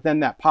 but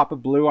then that pop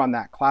of blue on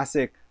that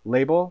classic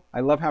label. I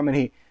love how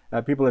many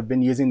people have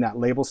been using that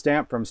label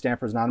stamp from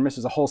Stampers Anonymous.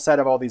 There's a whole set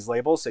of all these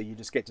labels, so you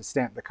just get to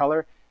stamp the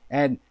color.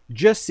 And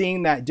just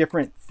seeing that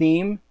different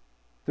theme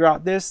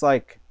throughout this,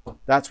 like,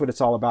 that's what it's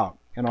all about.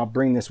 And I'll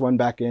bring this one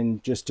back in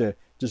just to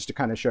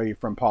kind of show you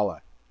from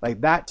Paula.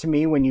 Like that, to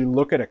me, when you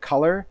look at a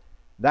color,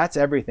 that's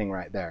everything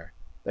right there.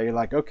 That you're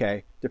like,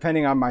 okay,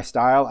 depending on my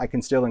style, I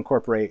can still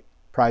incorporate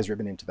prize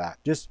ribbon into that.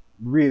 Just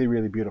really,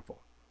 really beautiful.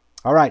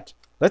 All right,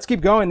 let's keep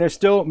going. There's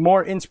still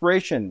more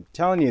inspiration. I'm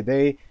telling you,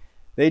 they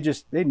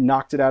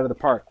knocked it out of the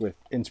park with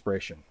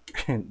inspiration.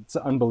 It's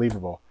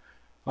unbelievable.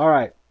 All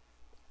right.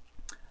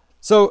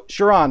 So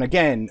Sharon,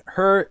 again,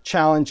 her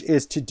challenge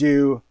is to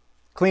do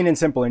clean and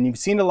simple. And you've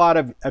seen a lot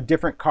of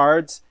different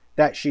cards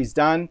that she's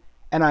done.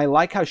 And I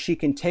like how she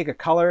can take a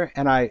color,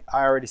 and I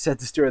already said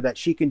this to her, that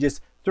she can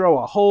just throw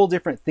a whole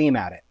different theme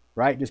at it,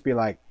 right? Just be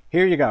like,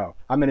 here you go.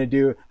 I'm going to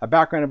do a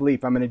background of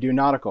leaf. I'm going to do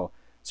nautical.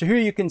 So here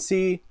you can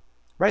see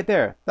right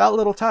there, that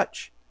little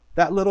touch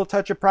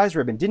of prize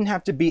ribbon. Didn't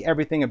have to be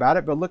everything about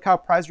it, but look how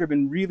prize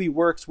ribbon really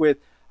works with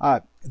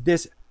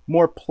this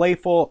more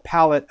playful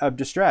palette of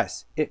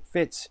distress. It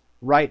fits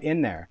right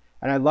in there.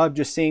 And I love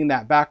just seeing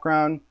that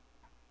background,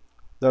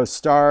 those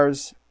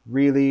stars,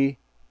 really,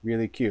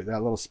 really cute.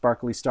 That little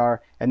sparkly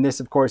star. And this,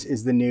 of course,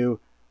 is the new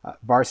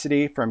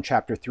Varsity from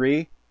chapter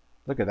 3.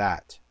 Look at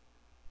that.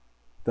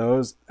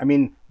 Those, I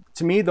mean,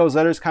 to me, those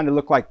letters kind of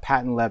look like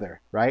patent leather,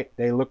 right?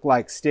 They look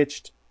like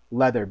stitched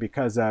leather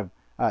because of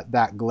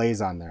that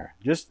glaze on there.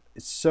 Just,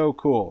 it's so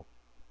cool.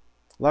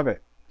 Love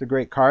it. It's a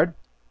great card.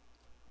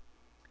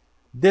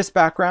 This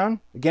background,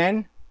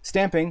 again,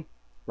 stamping,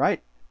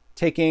 right?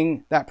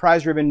 taking that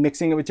prize ribbon,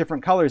 mixing it with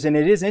different colors. And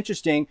it is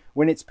interesting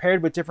when it's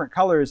paired with different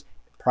colors,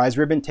 prize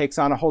ribbon takes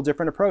on a whole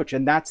different approach.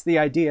 And that's the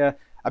idea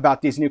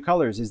about these new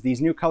colors, is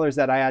these new colors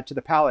that I add to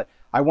the palette,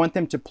 I want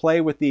them to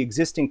play with the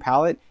existing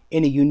palette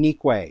in a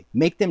unique way,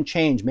 make them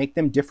change, make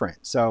them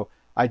different. So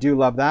I do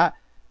love that.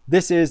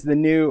 This is the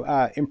new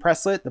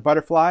Impresslet, the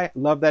butterfly.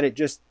 Love that it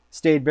just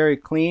stayed very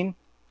clean.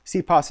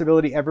 See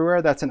possibility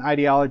everywhere. That's an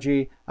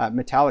Ideology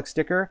metallic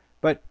sticker,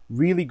 but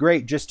really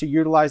great just to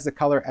utilize the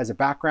color as a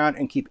background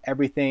and keep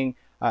everything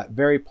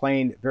very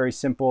plain, very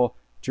simple,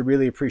 to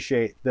really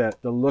appreciate the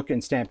look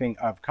and stamping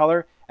of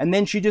color. And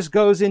then she just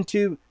goes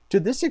into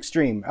this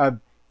extreme of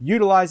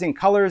utilizing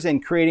colors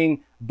and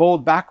creating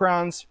bold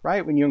backgrounds,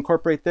 right? When you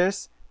incorporate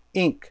this,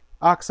 ink,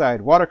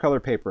 oxide, watercolor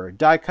paper,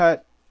 die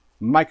cut,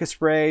 mica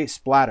spray,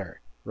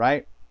 splatter,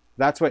 right?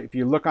 That's what, if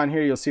you look on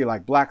here, you'll see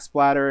like black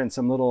splatter and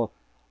some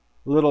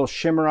little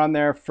shimmer on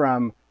there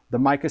from the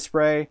mica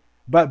spray,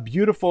 but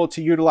beautiful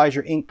to utilize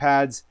your ink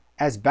pads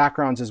as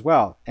backgrounds as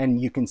well.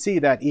 And you can see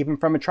that even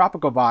from a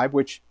tropical vibe,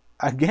 which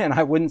again,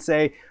 I wouldn't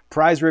say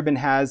prize ribbon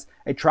has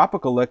a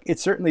tropical look. It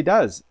certainly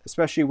does,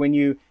 especially when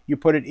you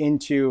put it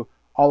into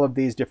all of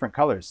these different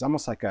colors. It's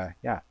almost like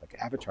like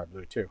avatar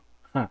blue too.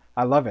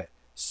 I love it.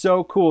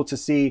 So cool to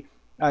see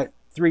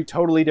 3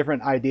 totally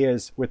different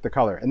ideas with the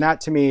color. And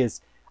that to me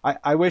is,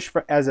 I wish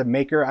as a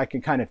maker, I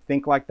could kind of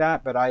think like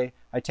that, but I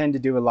tend to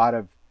do a lot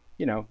of,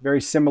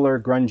 very similar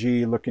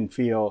grungy look and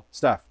feel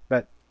stuff.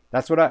 But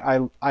that's what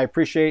I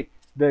appreciate,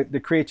 the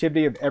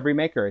creativity of every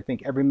maker. I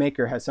think every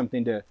maker has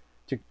something to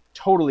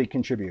totally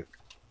contribute.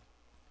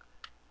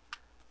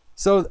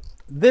 So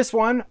this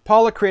one,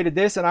 Paula created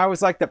this, and I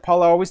always like that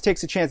Paula always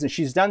takes a chance, and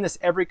she's done this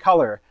every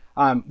color,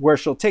 where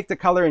she'll take the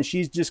color and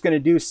she's just going to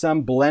do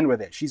some blend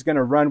with it. She's going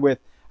to run with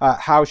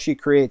how she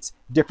creates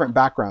different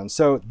backgrounds.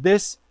 So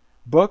this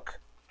book,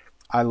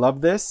 I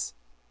love this.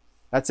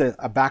 That's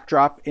a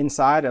backdrop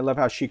inside. I love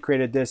how she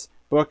created this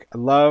book. I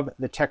love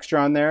the texture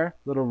on there,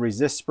 little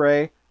resist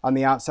spray on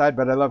the outside,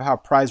 but I love how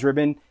prize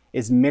ribbon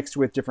is mixed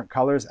with different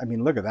colors. I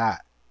mean, look at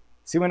that.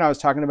 See, when I was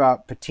talking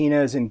about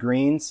patinas and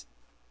greens,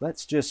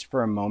 let's just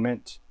for a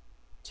moment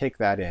take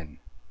that in,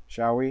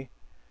 shall we?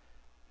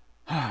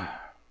 I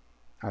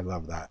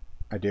love that.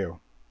 I do.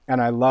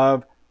 And I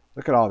love,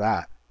 look at all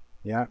that.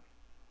 Yeah.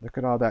 Look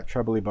at all that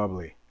troubly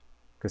bubbly.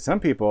 Because some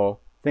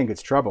people think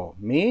it's trouble.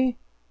 Me?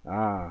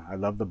 I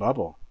love the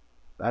bubble.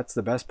 That's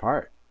the best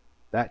part.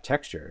 That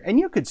texture. And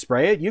you could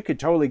spray it. You could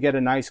totally get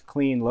a nice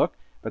clean look.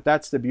 But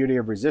that's the beauty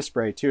of resist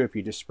spray too, if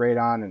you just spray it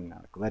on and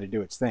let it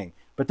do its thing.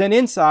 But then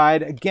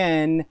inside,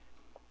 again,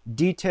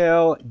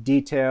 detail,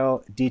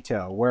 detail,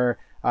 detail, where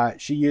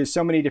she used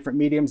so many different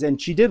mediums.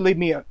 And she did leave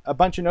me a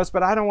bunch of notes,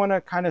 but I don't want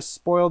to kind of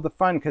spoil the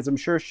fun, because I'm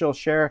sure she'll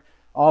share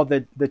all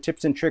the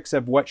tips and tricks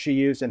of what she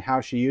used and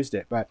how she used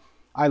it. But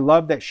I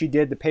love that she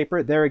did the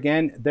paper. There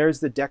again, there's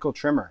the decal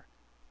trimmer.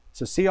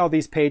 So see all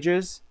these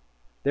pages?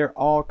 They're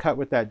all cut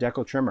with that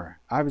decal trimmer.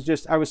 I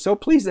was so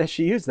pleased that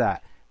she used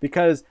that,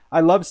 because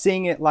I love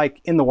seeing it like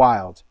in the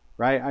wild,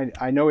 right?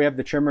 I know we have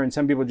the trimmer and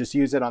some people just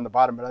use it on the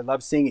bottom, but I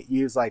love seeing it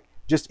used like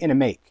just in a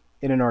make,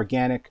 in an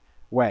organic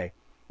way.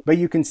 But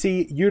you can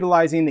see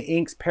utilizing the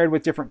inks paired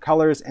with different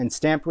colors and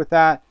stamped with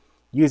that,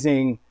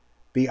 using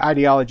the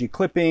Ideology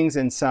clippings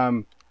and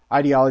some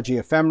Ideology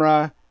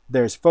ephemera.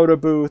 There's photo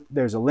booth,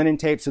 there's a linen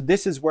tape. So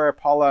this is where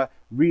Paula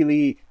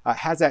really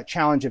has that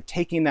challenge of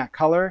taking that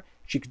color.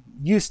 She could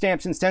use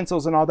stamps and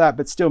stencils and all that,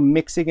 but still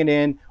mixing it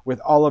in with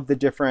all of the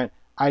different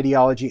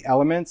Ideology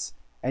elements,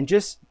 and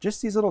just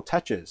these little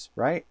touches,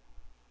 right?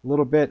 A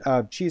little bit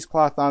of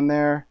cheesecloth on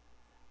there.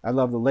 I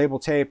love the label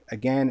tape.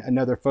 Again,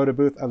 another photo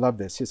booth. I love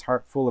this. His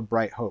heart full of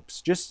bright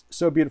hopes. Just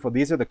so beautiful.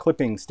 These are the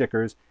clipping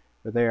stickers,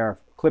 but they are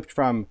clipped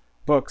from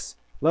books.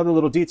 Love the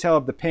little detail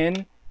of the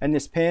pin. And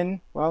this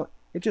pin, well,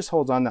 it just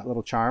holds on that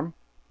little charm,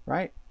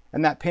 right?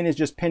 And that pin is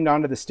just pinned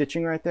onto the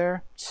stitching right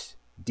there.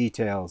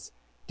 Details,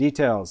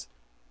 details.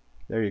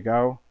 There you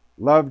go.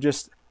 Love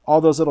just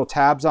all those little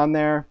tabs on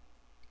there.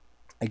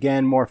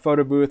 Again, more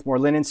photo booth, more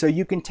linen. So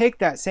you can take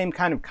that same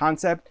kind of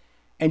concept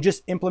and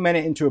just implement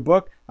it into a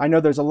book. I know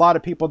there's a lot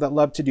of people that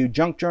love to do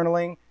junk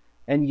journaling,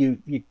 and you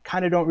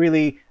kind of don't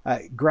really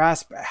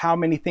grasp how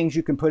many things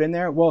you can put in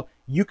there. Well,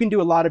 you can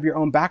do a lot of your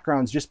own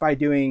backgrounds just by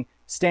doing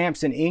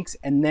stamps and inks,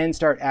 and then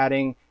start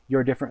adding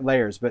your different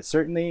layers. But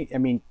certainly, I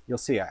mean, you'll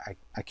see,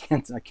 I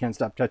can't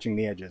stop touching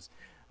the edges,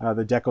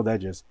 the deckled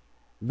edges.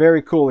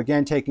 Very cool.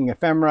 Again, taking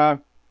ephemera.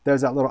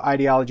 There's that little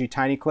Ideology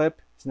tiny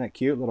clip. Isn't that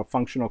cute? Little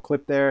functional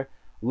clip there.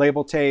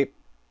 Label tape,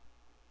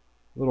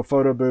 little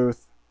photo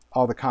booth,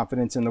 all the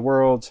confidence in the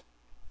world.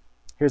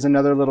 Here's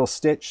another little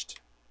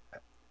stitched,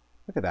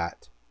 look at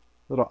that,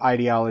 little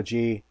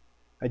Ideology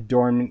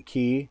adornment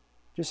key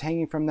just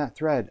hanging from that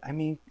thread. I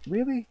mean,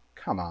 really?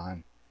 Come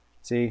on.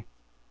 See,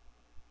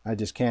 I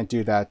just can't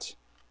do that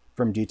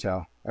from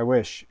detail. I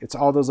wish. It's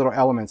all those little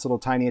elements, little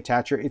tiny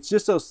attacher. It's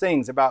just those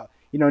things about,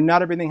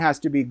 not everything has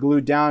to be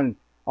glued down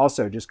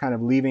also, just kind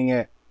of leaving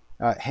it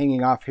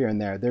hanging off here and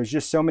there. There's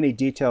just so many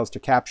details to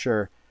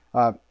capture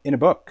in a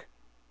book.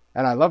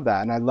 And I love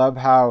that. And I love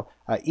how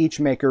each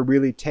maker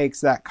really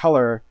takes that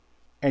color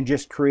and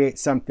just create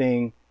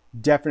something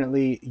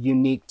definitely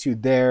unique to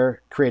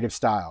their creative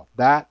style.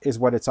 That is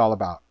what it's all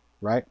about,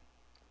 right?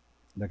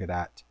 Look at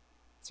that.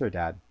 It's her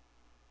dad.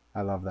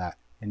 I love that.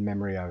 In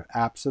memory of.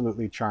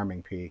 Absolutely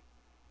charming, P.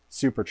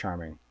 Super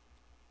charming.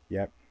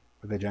 Yep.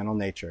 With a gentle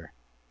nature.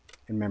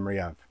 In memory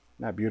of. Isn't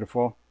that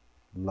beautiful?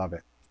 Love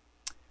it.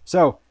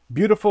 So,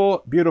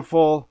 beautiful,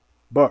 beautiful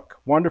book.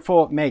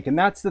 Wonderful make. And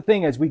that's the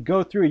thing. As we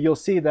go through, you'll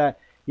see that,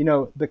 you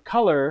know, the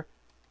color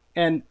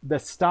and the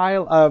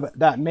style of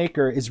that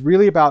maker is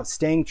really about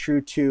staying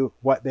true to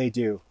what they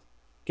do.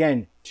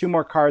 Again, 2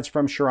 more cards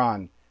from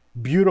Sharon.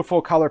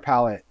 Beautiful color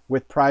palette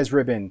with prize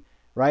ribbon,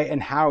 right?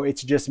 And how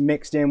it's just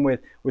mixed in with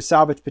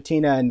salvage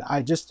patina. And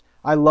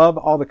I love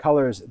all the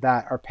colors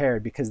that are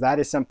paired, because that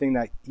is something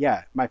that,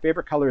 yeah, my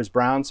favorite color is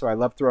brown, so I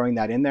love throwing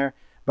that in there.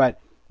 But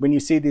when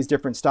you see these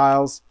different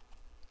styles,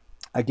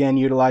 again,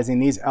 utilizing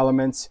these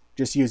elements,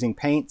 just using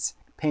paints.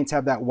 Paints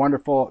have that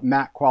wonderful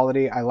matte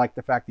quality. I like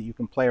the fact that you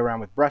can play around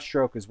with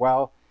brushstroke as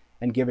well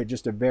and give it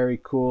just a very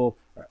cool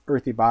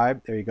earthy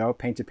vibe. There you go.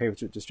 Painted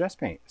papers with distress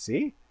paint.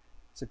 See?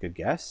 That's a good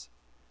guess.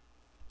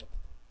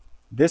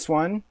 This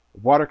one,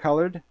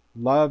 watercolored.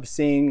 Love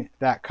seeing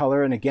that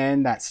color. And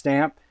again, that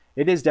stamp.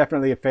 It is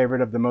definitely a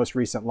favorite of the most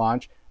recent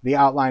launch. The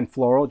outline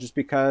floral, just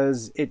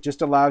because it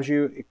just allows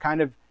you, it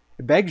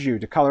begs you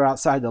to color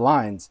outside the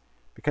lines,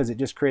 because it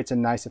just creates a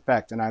nice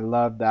effect. And I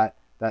love that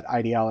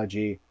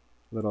ideology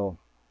little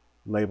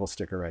label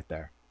sticker right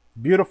there.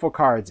 Beautiful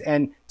cards.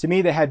 And to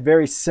me, they had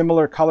very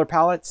similar color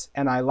palettes,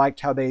 and I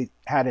liked how they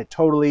had a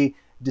totally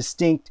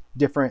distinct,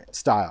 different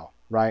style,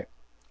 right?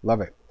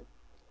 Love it.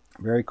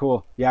 Very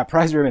cool. Yeah,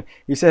 prize ribbon.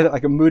 You said it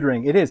like a mood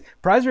ring. It is.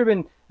 Prize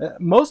ribbon,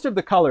 most of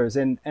the colors,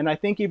 and I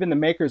think even the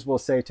makers will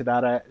say to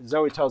that,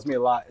 Zoe tells me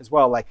a lot as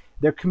well, like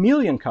they're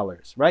chameleon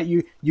colors, right?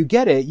 You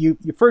get it, you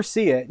first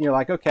see it, and you're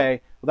like,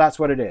 okay, well, that's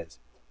what it is.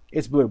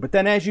 It's blue. But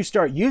then as you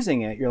start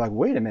using it, you're like,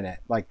 wait a minute,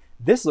 like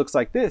this looks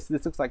like this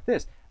looks like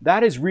this.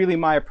 That is really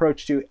my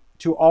approach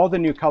to all the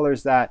new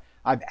colors that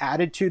I've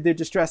added to the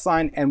distress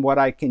line and what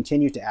I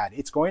continue to add.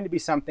 It's going to be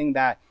something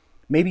that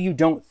maybe you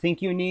don't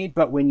think you need,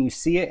 but when you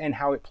see it and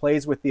how it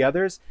plays with the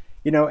others,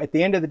 you know, at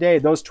the end of the day,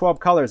 those 12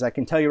 colors, I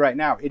can tell you right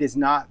now, it is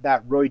not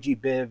that Roy G.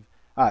 Biv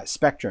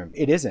spectrum.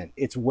 It isn't.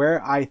 It's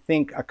where I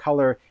think a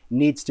color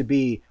needs to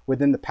be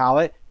within the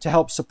palette to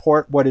help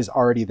support what is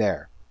already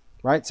there,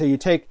 right? So you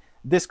take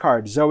this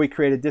card, Zoe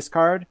created this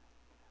card,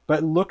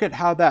 but look at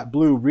how that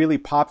blue really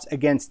pops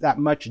against that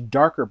much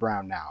darker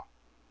brown now.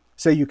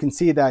 So you can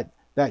see that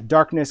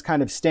darkness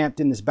kind of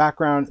stamped in this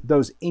background,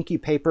 those inky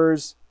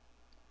papers,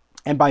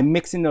 and by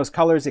mixing those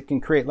colors, it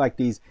can create like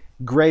these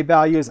gray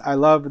values. I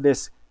love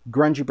this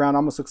grungy brown,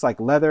 almost looks like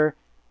leather.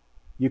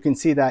 You can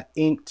see that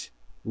inked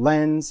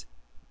lens,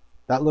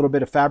 that little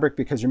bit of fabric,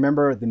 because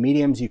remember the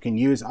mediums you can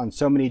use on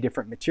so many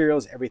different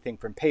materials, everything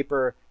from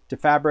paper to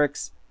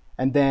fabrics.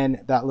 And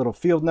then that little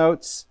field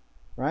notes,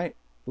 right?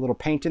 A little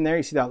paint in there.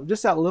 You see that,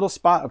 just that little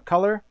spot of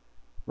color,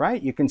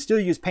 right? You can still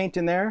use paint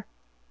in there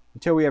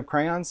until we have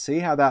crayons. See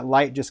how that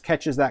light just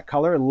catches that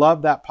color.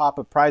 Love that pop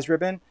of prize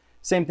ribbon.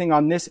 Same thing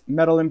on this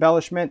metal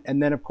embellishment.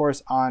 And then of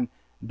course on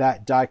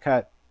that die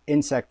cut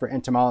insect for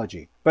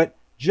entomology. But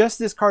just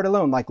this card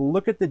alone, like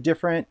look at the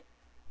different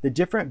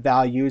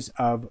values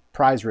of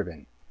prize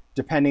ribbon,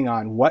 depending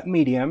on what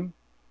medium,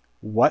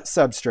 what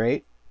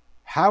substrate,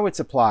 how it's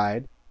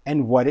applied,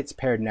 and what it's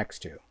paired next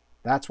to.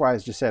 That's why I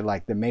just said,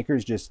 like, the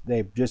makers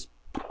they just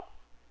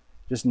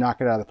knock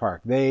it out of the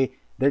park.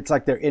 It's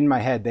like they're in my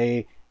head.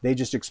 They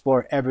just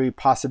explore every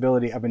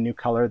possibility of a new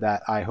color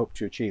that I hope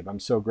to achieve. I'm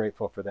so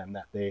grateful for them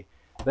that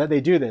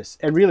they do this.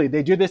 And really,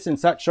 they do this in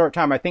such short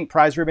time. I think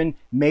prize ribbon,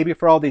 maybe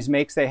for all these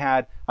makes they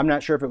had, I'm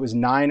not sure if it was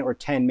 9 or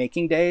 10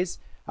 making days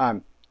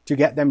to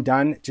get them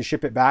done to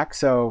ship it back.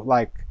 So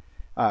like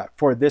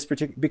for this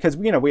particular, because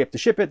you know we have to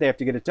ship it, they have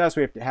to get it to us,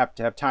 we have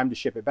to have time to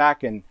ship it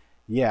back, and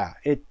yeah,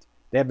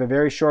 they have a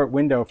very short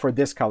window for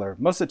this color.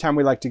 Most of the time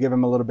we like to give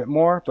them a little bit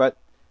more, but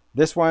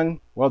this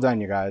one, well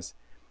done, you guys.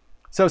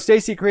 So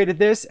Stacy created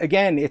this.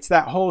 Again, it's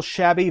that whole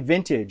shabby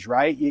vintage,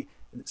 right?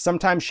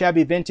 Sometimes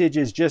shabby vintage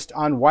is just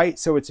on white,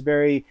 so it's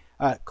very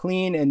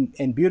clean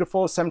and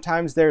beautiful.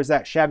 Sometimes there's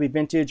that shabby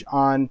vintage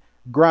on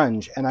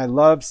grunge, and I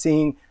love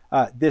seeing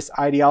this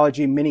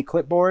ideology mini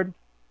clipboard,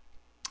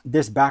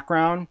 this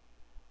background.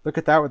 Look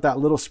at that with that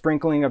little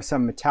sprinkling of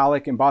some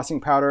metallic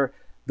embossing powder,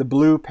 the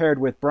blue paired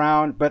with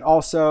brown, but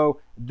also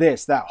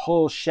that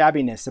whole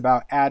shabbiness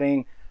about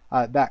adding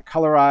that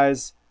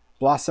colorized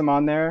blossom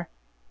on there.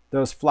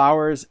 Those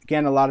flowers,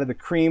 again, a lot of the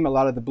cream, a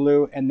lot of the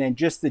blue, and then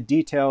just the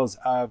details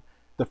of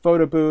the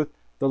photo booth,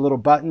 the little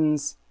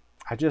buttons.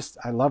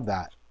 I love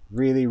that.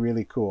 Really,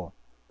 really cool.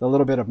 The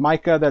little bit of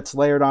mica that's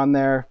layered on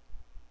there,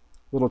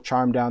 little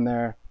charm down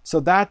there. So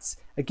that's,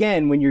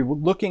 again, when you're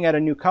looking at a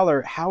new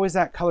color, how is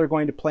that color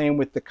going to play in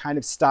with the kind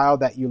of style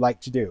that you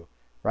like to do,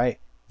 right?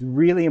 It's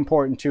really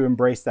important to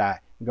embrace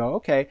that and go,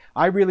 okay,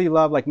 I really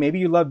love, like maybe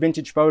you love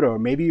vintage photo, or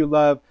maybe you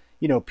love,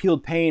 you know,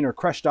 peeled paint or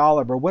crushed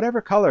olive or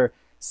whatever color.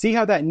 See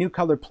how that new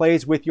color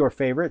plays with your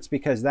favorites,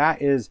 because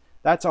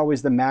that's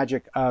always the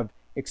magic of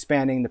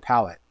expanding the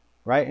palette.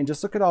 right? And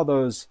just look at all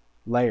those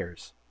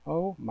layers.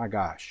 Oh my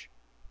gosh.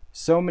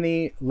 So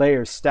many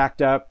layers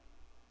stacked up,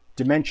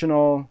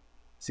 dimensional.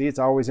 See, it's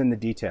always in the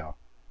detail.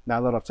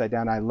 Not a little upside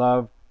down. I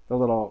love the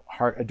little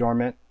heart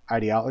adornment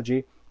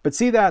ideology. But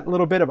see that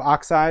little bit of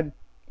oxide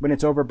when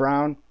it's over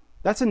brown?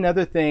 That's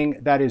another thing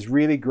that is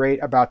really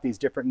great about these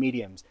different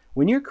mediums.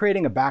 When you're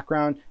creating a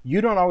background, you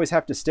don't always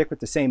have to stick with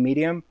the same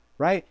medium,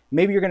 right?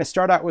 Maybe you're going to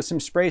start out with some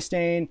spray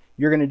stain,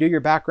 you're going to do your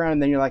background,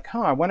 and then you're like,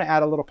 huh, I want to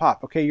add a little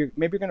pop. Okay,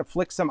 maybe you're going to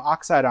flick some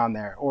oxide on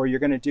there, or you're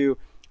going to do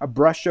a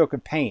brush stroke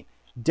of paint.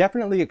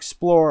 Definitely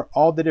explore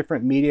all the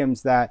different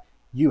mediums that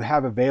you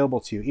have available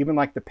to you, even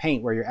like the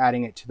paint where you're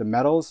adding it to the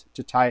metals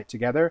to tie it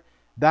together.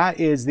 That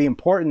is the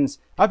importance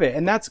of it.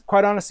 And that's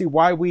quite honestly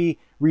why we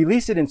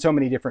release it in so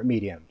many different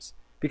mediums.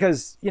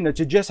 Because, you know,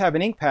 to just have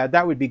an ink pad,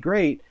 that would be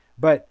great.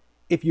 But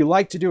if you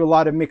like to do a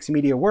lot of mixed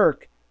media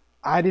work,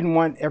 I didn't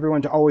want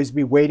everyone to always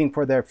be waiting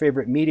for their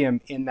favorite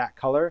medium in that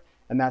color.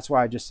 And that's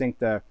why I just think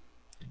the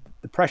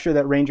pressure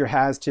that Ranger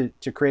has to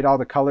create all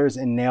the colors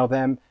and nail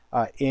them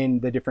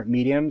in the different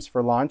mediums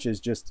for launch is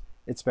just,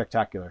 it's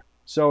spectacular.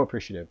 So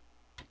appreciative.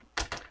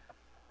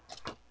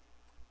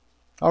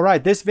 All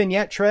right, this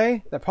vignette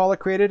tray that Paula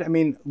created, I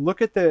mean,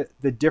 look at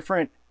the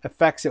different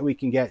effects that we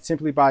can get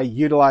simply by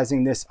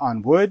utilizing this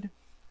on wood.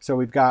 So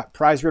we've got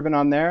prize ribbon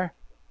on there.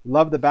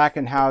 Love the back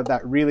and how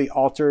that really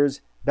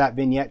alters that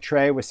vignette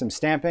tray with some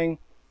stamping.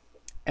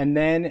 And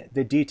then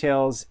the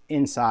details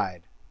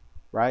inside,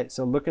 right?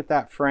 So look at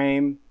that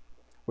frame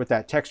with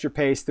that texture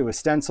paste through a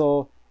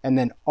stencil, and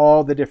then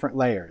all the different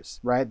layers,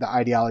 right? The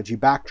ideology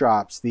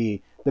backdrops,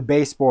 the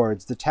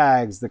baseboards, the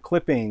tags, the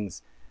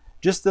clippings,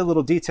 just the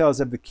little details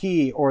of the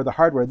key or the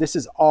hardware. This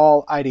is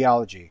all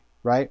ideology,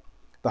 right?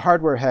 The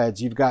hardware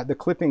heads, you've got the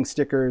clipping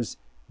stickers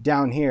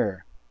down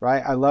here,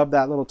 right? I love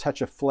that little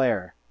touch of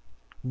flair.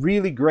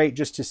 Really great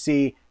just to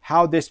see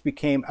how this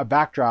became a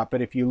backdrop.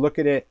 But if you look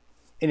at it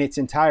in its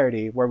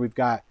entirety, where we've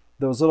got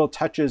those little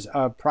touches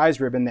of prize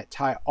ribbon that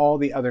tie all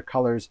the other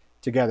colors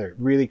together, it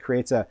really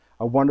creates a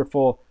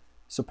wonderful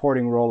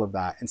supporting role of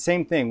that. And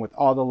same thing with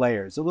all the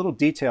layers, the little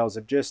details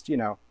of just, you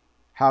know,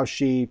 how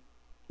she,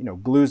 you know,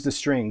 glues the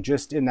string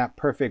just in that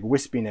perfect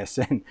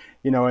wispiness, and,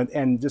 you know,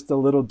 and just the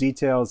little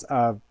details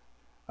of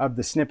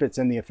the snippets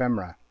and the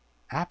ephemera.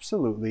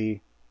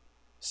 Absolutely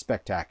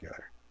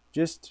spectacular.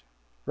 Just,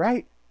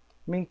 right?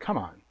 I mean, come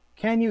on.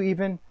 Can you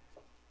even?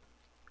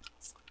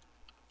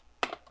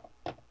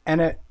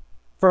 And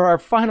for our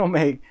final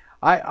make,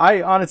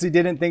 I honestly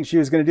didn't think she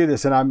was going to do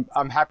this, and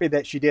I'm happy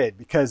that she did,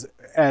 because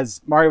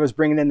as Mario was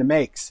bringing in the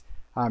makes,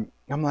 I'm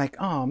like,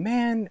 oh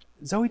man,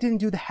 Zoe didn't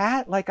do the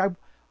hat. Like I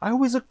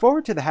always look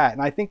forward to the hat,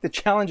 and I think the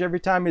challenge every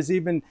time is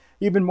even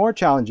more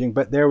challenging.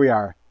 But there we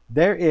are.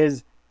 There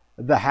is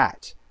the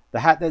hat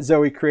that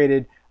Zoe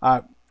created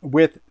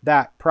with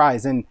that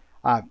prize. And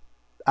I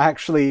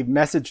actually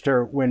messaged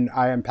her when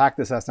I unpacked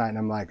this last night, and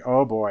I'm like,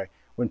 oh boy,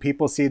 when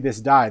people see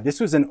this die. This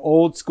was an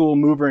old school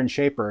mover and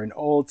shaper, an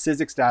old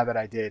Sizzix die that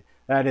I did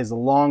that has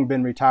long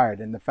been retired.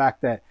 And the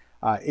fact that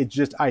it's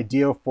just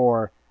ideal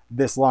for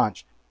this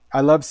launch.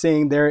 I love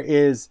seeing there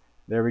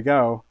we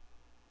go.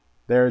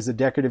 There's a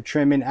decorative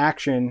trim in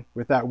action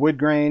with that wood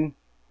grain.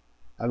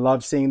 I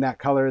love seeing that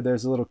color.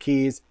 There's little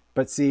keys,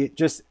 but see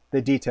just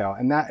the detail.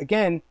 And that,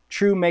 again,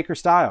 true maker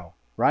style,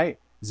 right?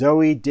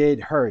 Zoe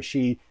did her.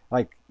 She,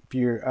 like, if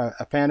you're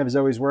a fan of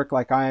Zoe's work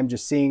like I am,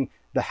 just seeing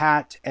the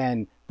hat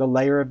and the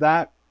layer of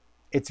that,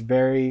 it's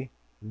very,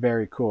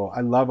 very cool.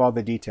 I love all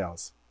the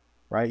details,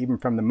 right? Even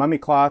from the mummy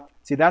cloth.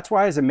 See, that's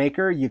why as a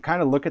maker, you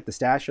kind of look at the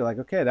stash, you're like,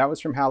 okay, that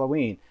was from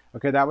Halloween.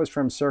 Okay, that was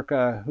from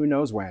circa who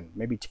knows when,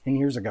 maybe 10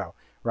 years ago,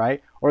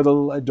 right? Or the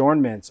little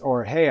adornments,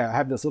 or hey, I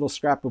have this little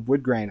scrap of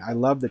wood grain. I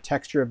love the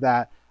texture of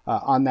that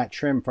on that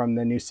trim from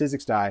the new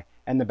Sizzix die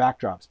and the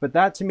backdrops. But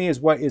that to me is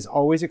what is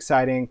always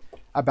exciting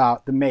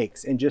about the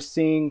makes, and just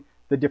seeing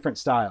the different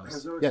styles.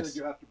 As Zoe Yes. said,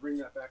 you have to bring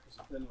that back as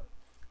a Finland.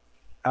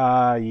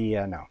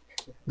 Yeah, no.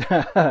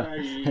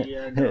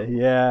 Yeah, no.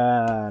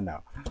 Yeah,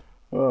 no.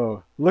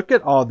 Oh, look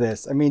at all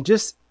this. I mean,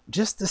 just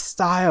the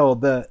style,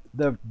 the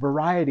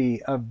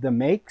variety of the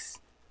makes,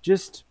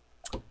 just,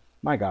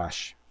 my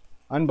gosh,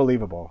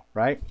 unbelievable,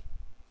 right?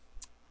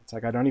 It's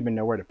like I don't even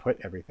know where to put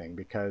everything,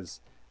 because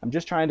I'm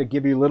just trying to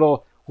give you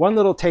one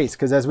little taste,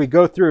 because as we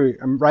go through,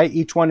 right,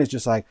 each one is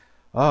just like,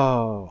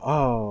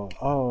 oh,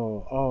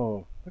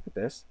 look at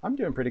this. I'm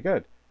doing pretty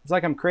good. It's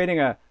like I'm creating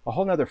a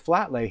whole nother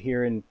flat lay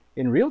here in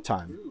real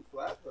time. Ooh,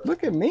 flat lay.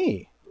 Look at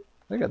me.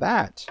 Look at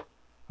that.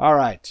 All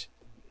right.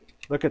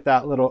 Look at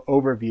that little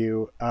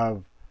overview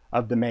of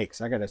the makes.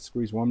 I got to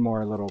squeeze one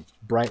more little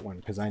bright one,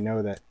 because I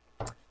know that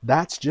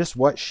that's just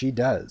what she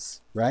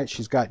does, right?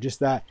 She's got just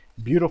that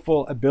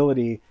beautiful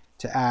ability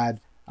to add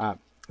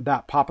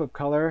that pop of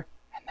color,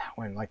 and that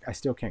one, like, I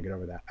still can't get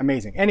over that.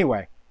 Amazing.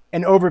 Anyway,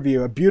 an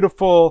overview, a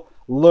beautiful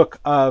look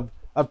of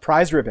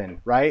prize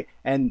ribbon, right?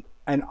 And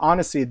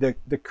honestly, the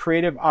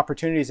creative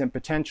opportunities and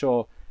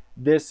potential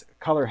this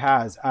color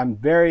has. I'm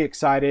very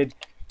excited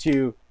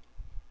to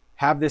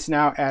have this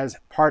now as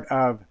part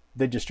of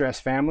the Distress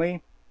family.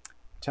 I'm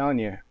telling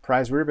you,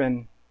 prize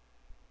ribbon,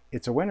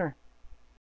 it's a winner.